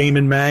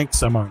 Daemon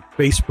Manx. I'm on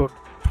Facebook,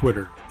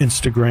 Twitter,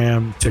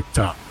 Instagram,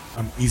 TikTok.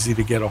 I'm easy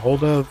to get a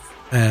hold of,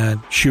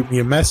 and shoot me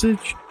a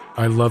message.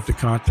 I love to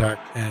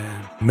contact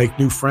and make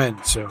new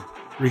friends. So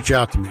reach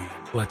out to me.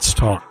 Let's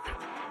talk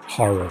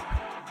horror.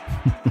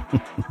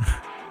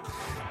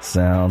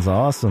 Sounds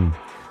awesome.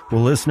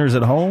 Well, listeners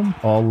at home,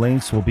 all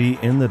links will be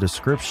in the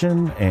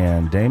description.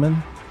 And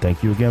Daemon,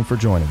 thank you again for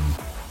joining me.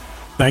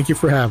 Thank you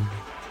for having me.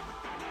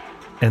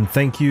 And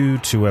thank you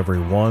to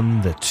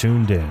everyone that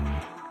tuned in.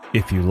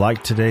 If you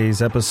liked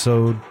today's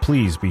episode,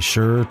 please be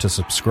sure to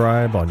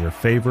subscribe on your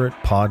favorite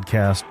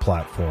podcast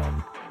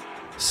platform.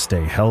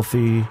 Stay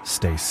healthy,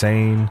 stay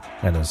sane,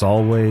 and as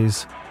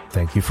always,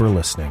 thank you for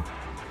listening.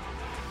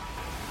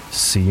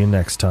 See you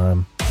next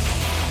time.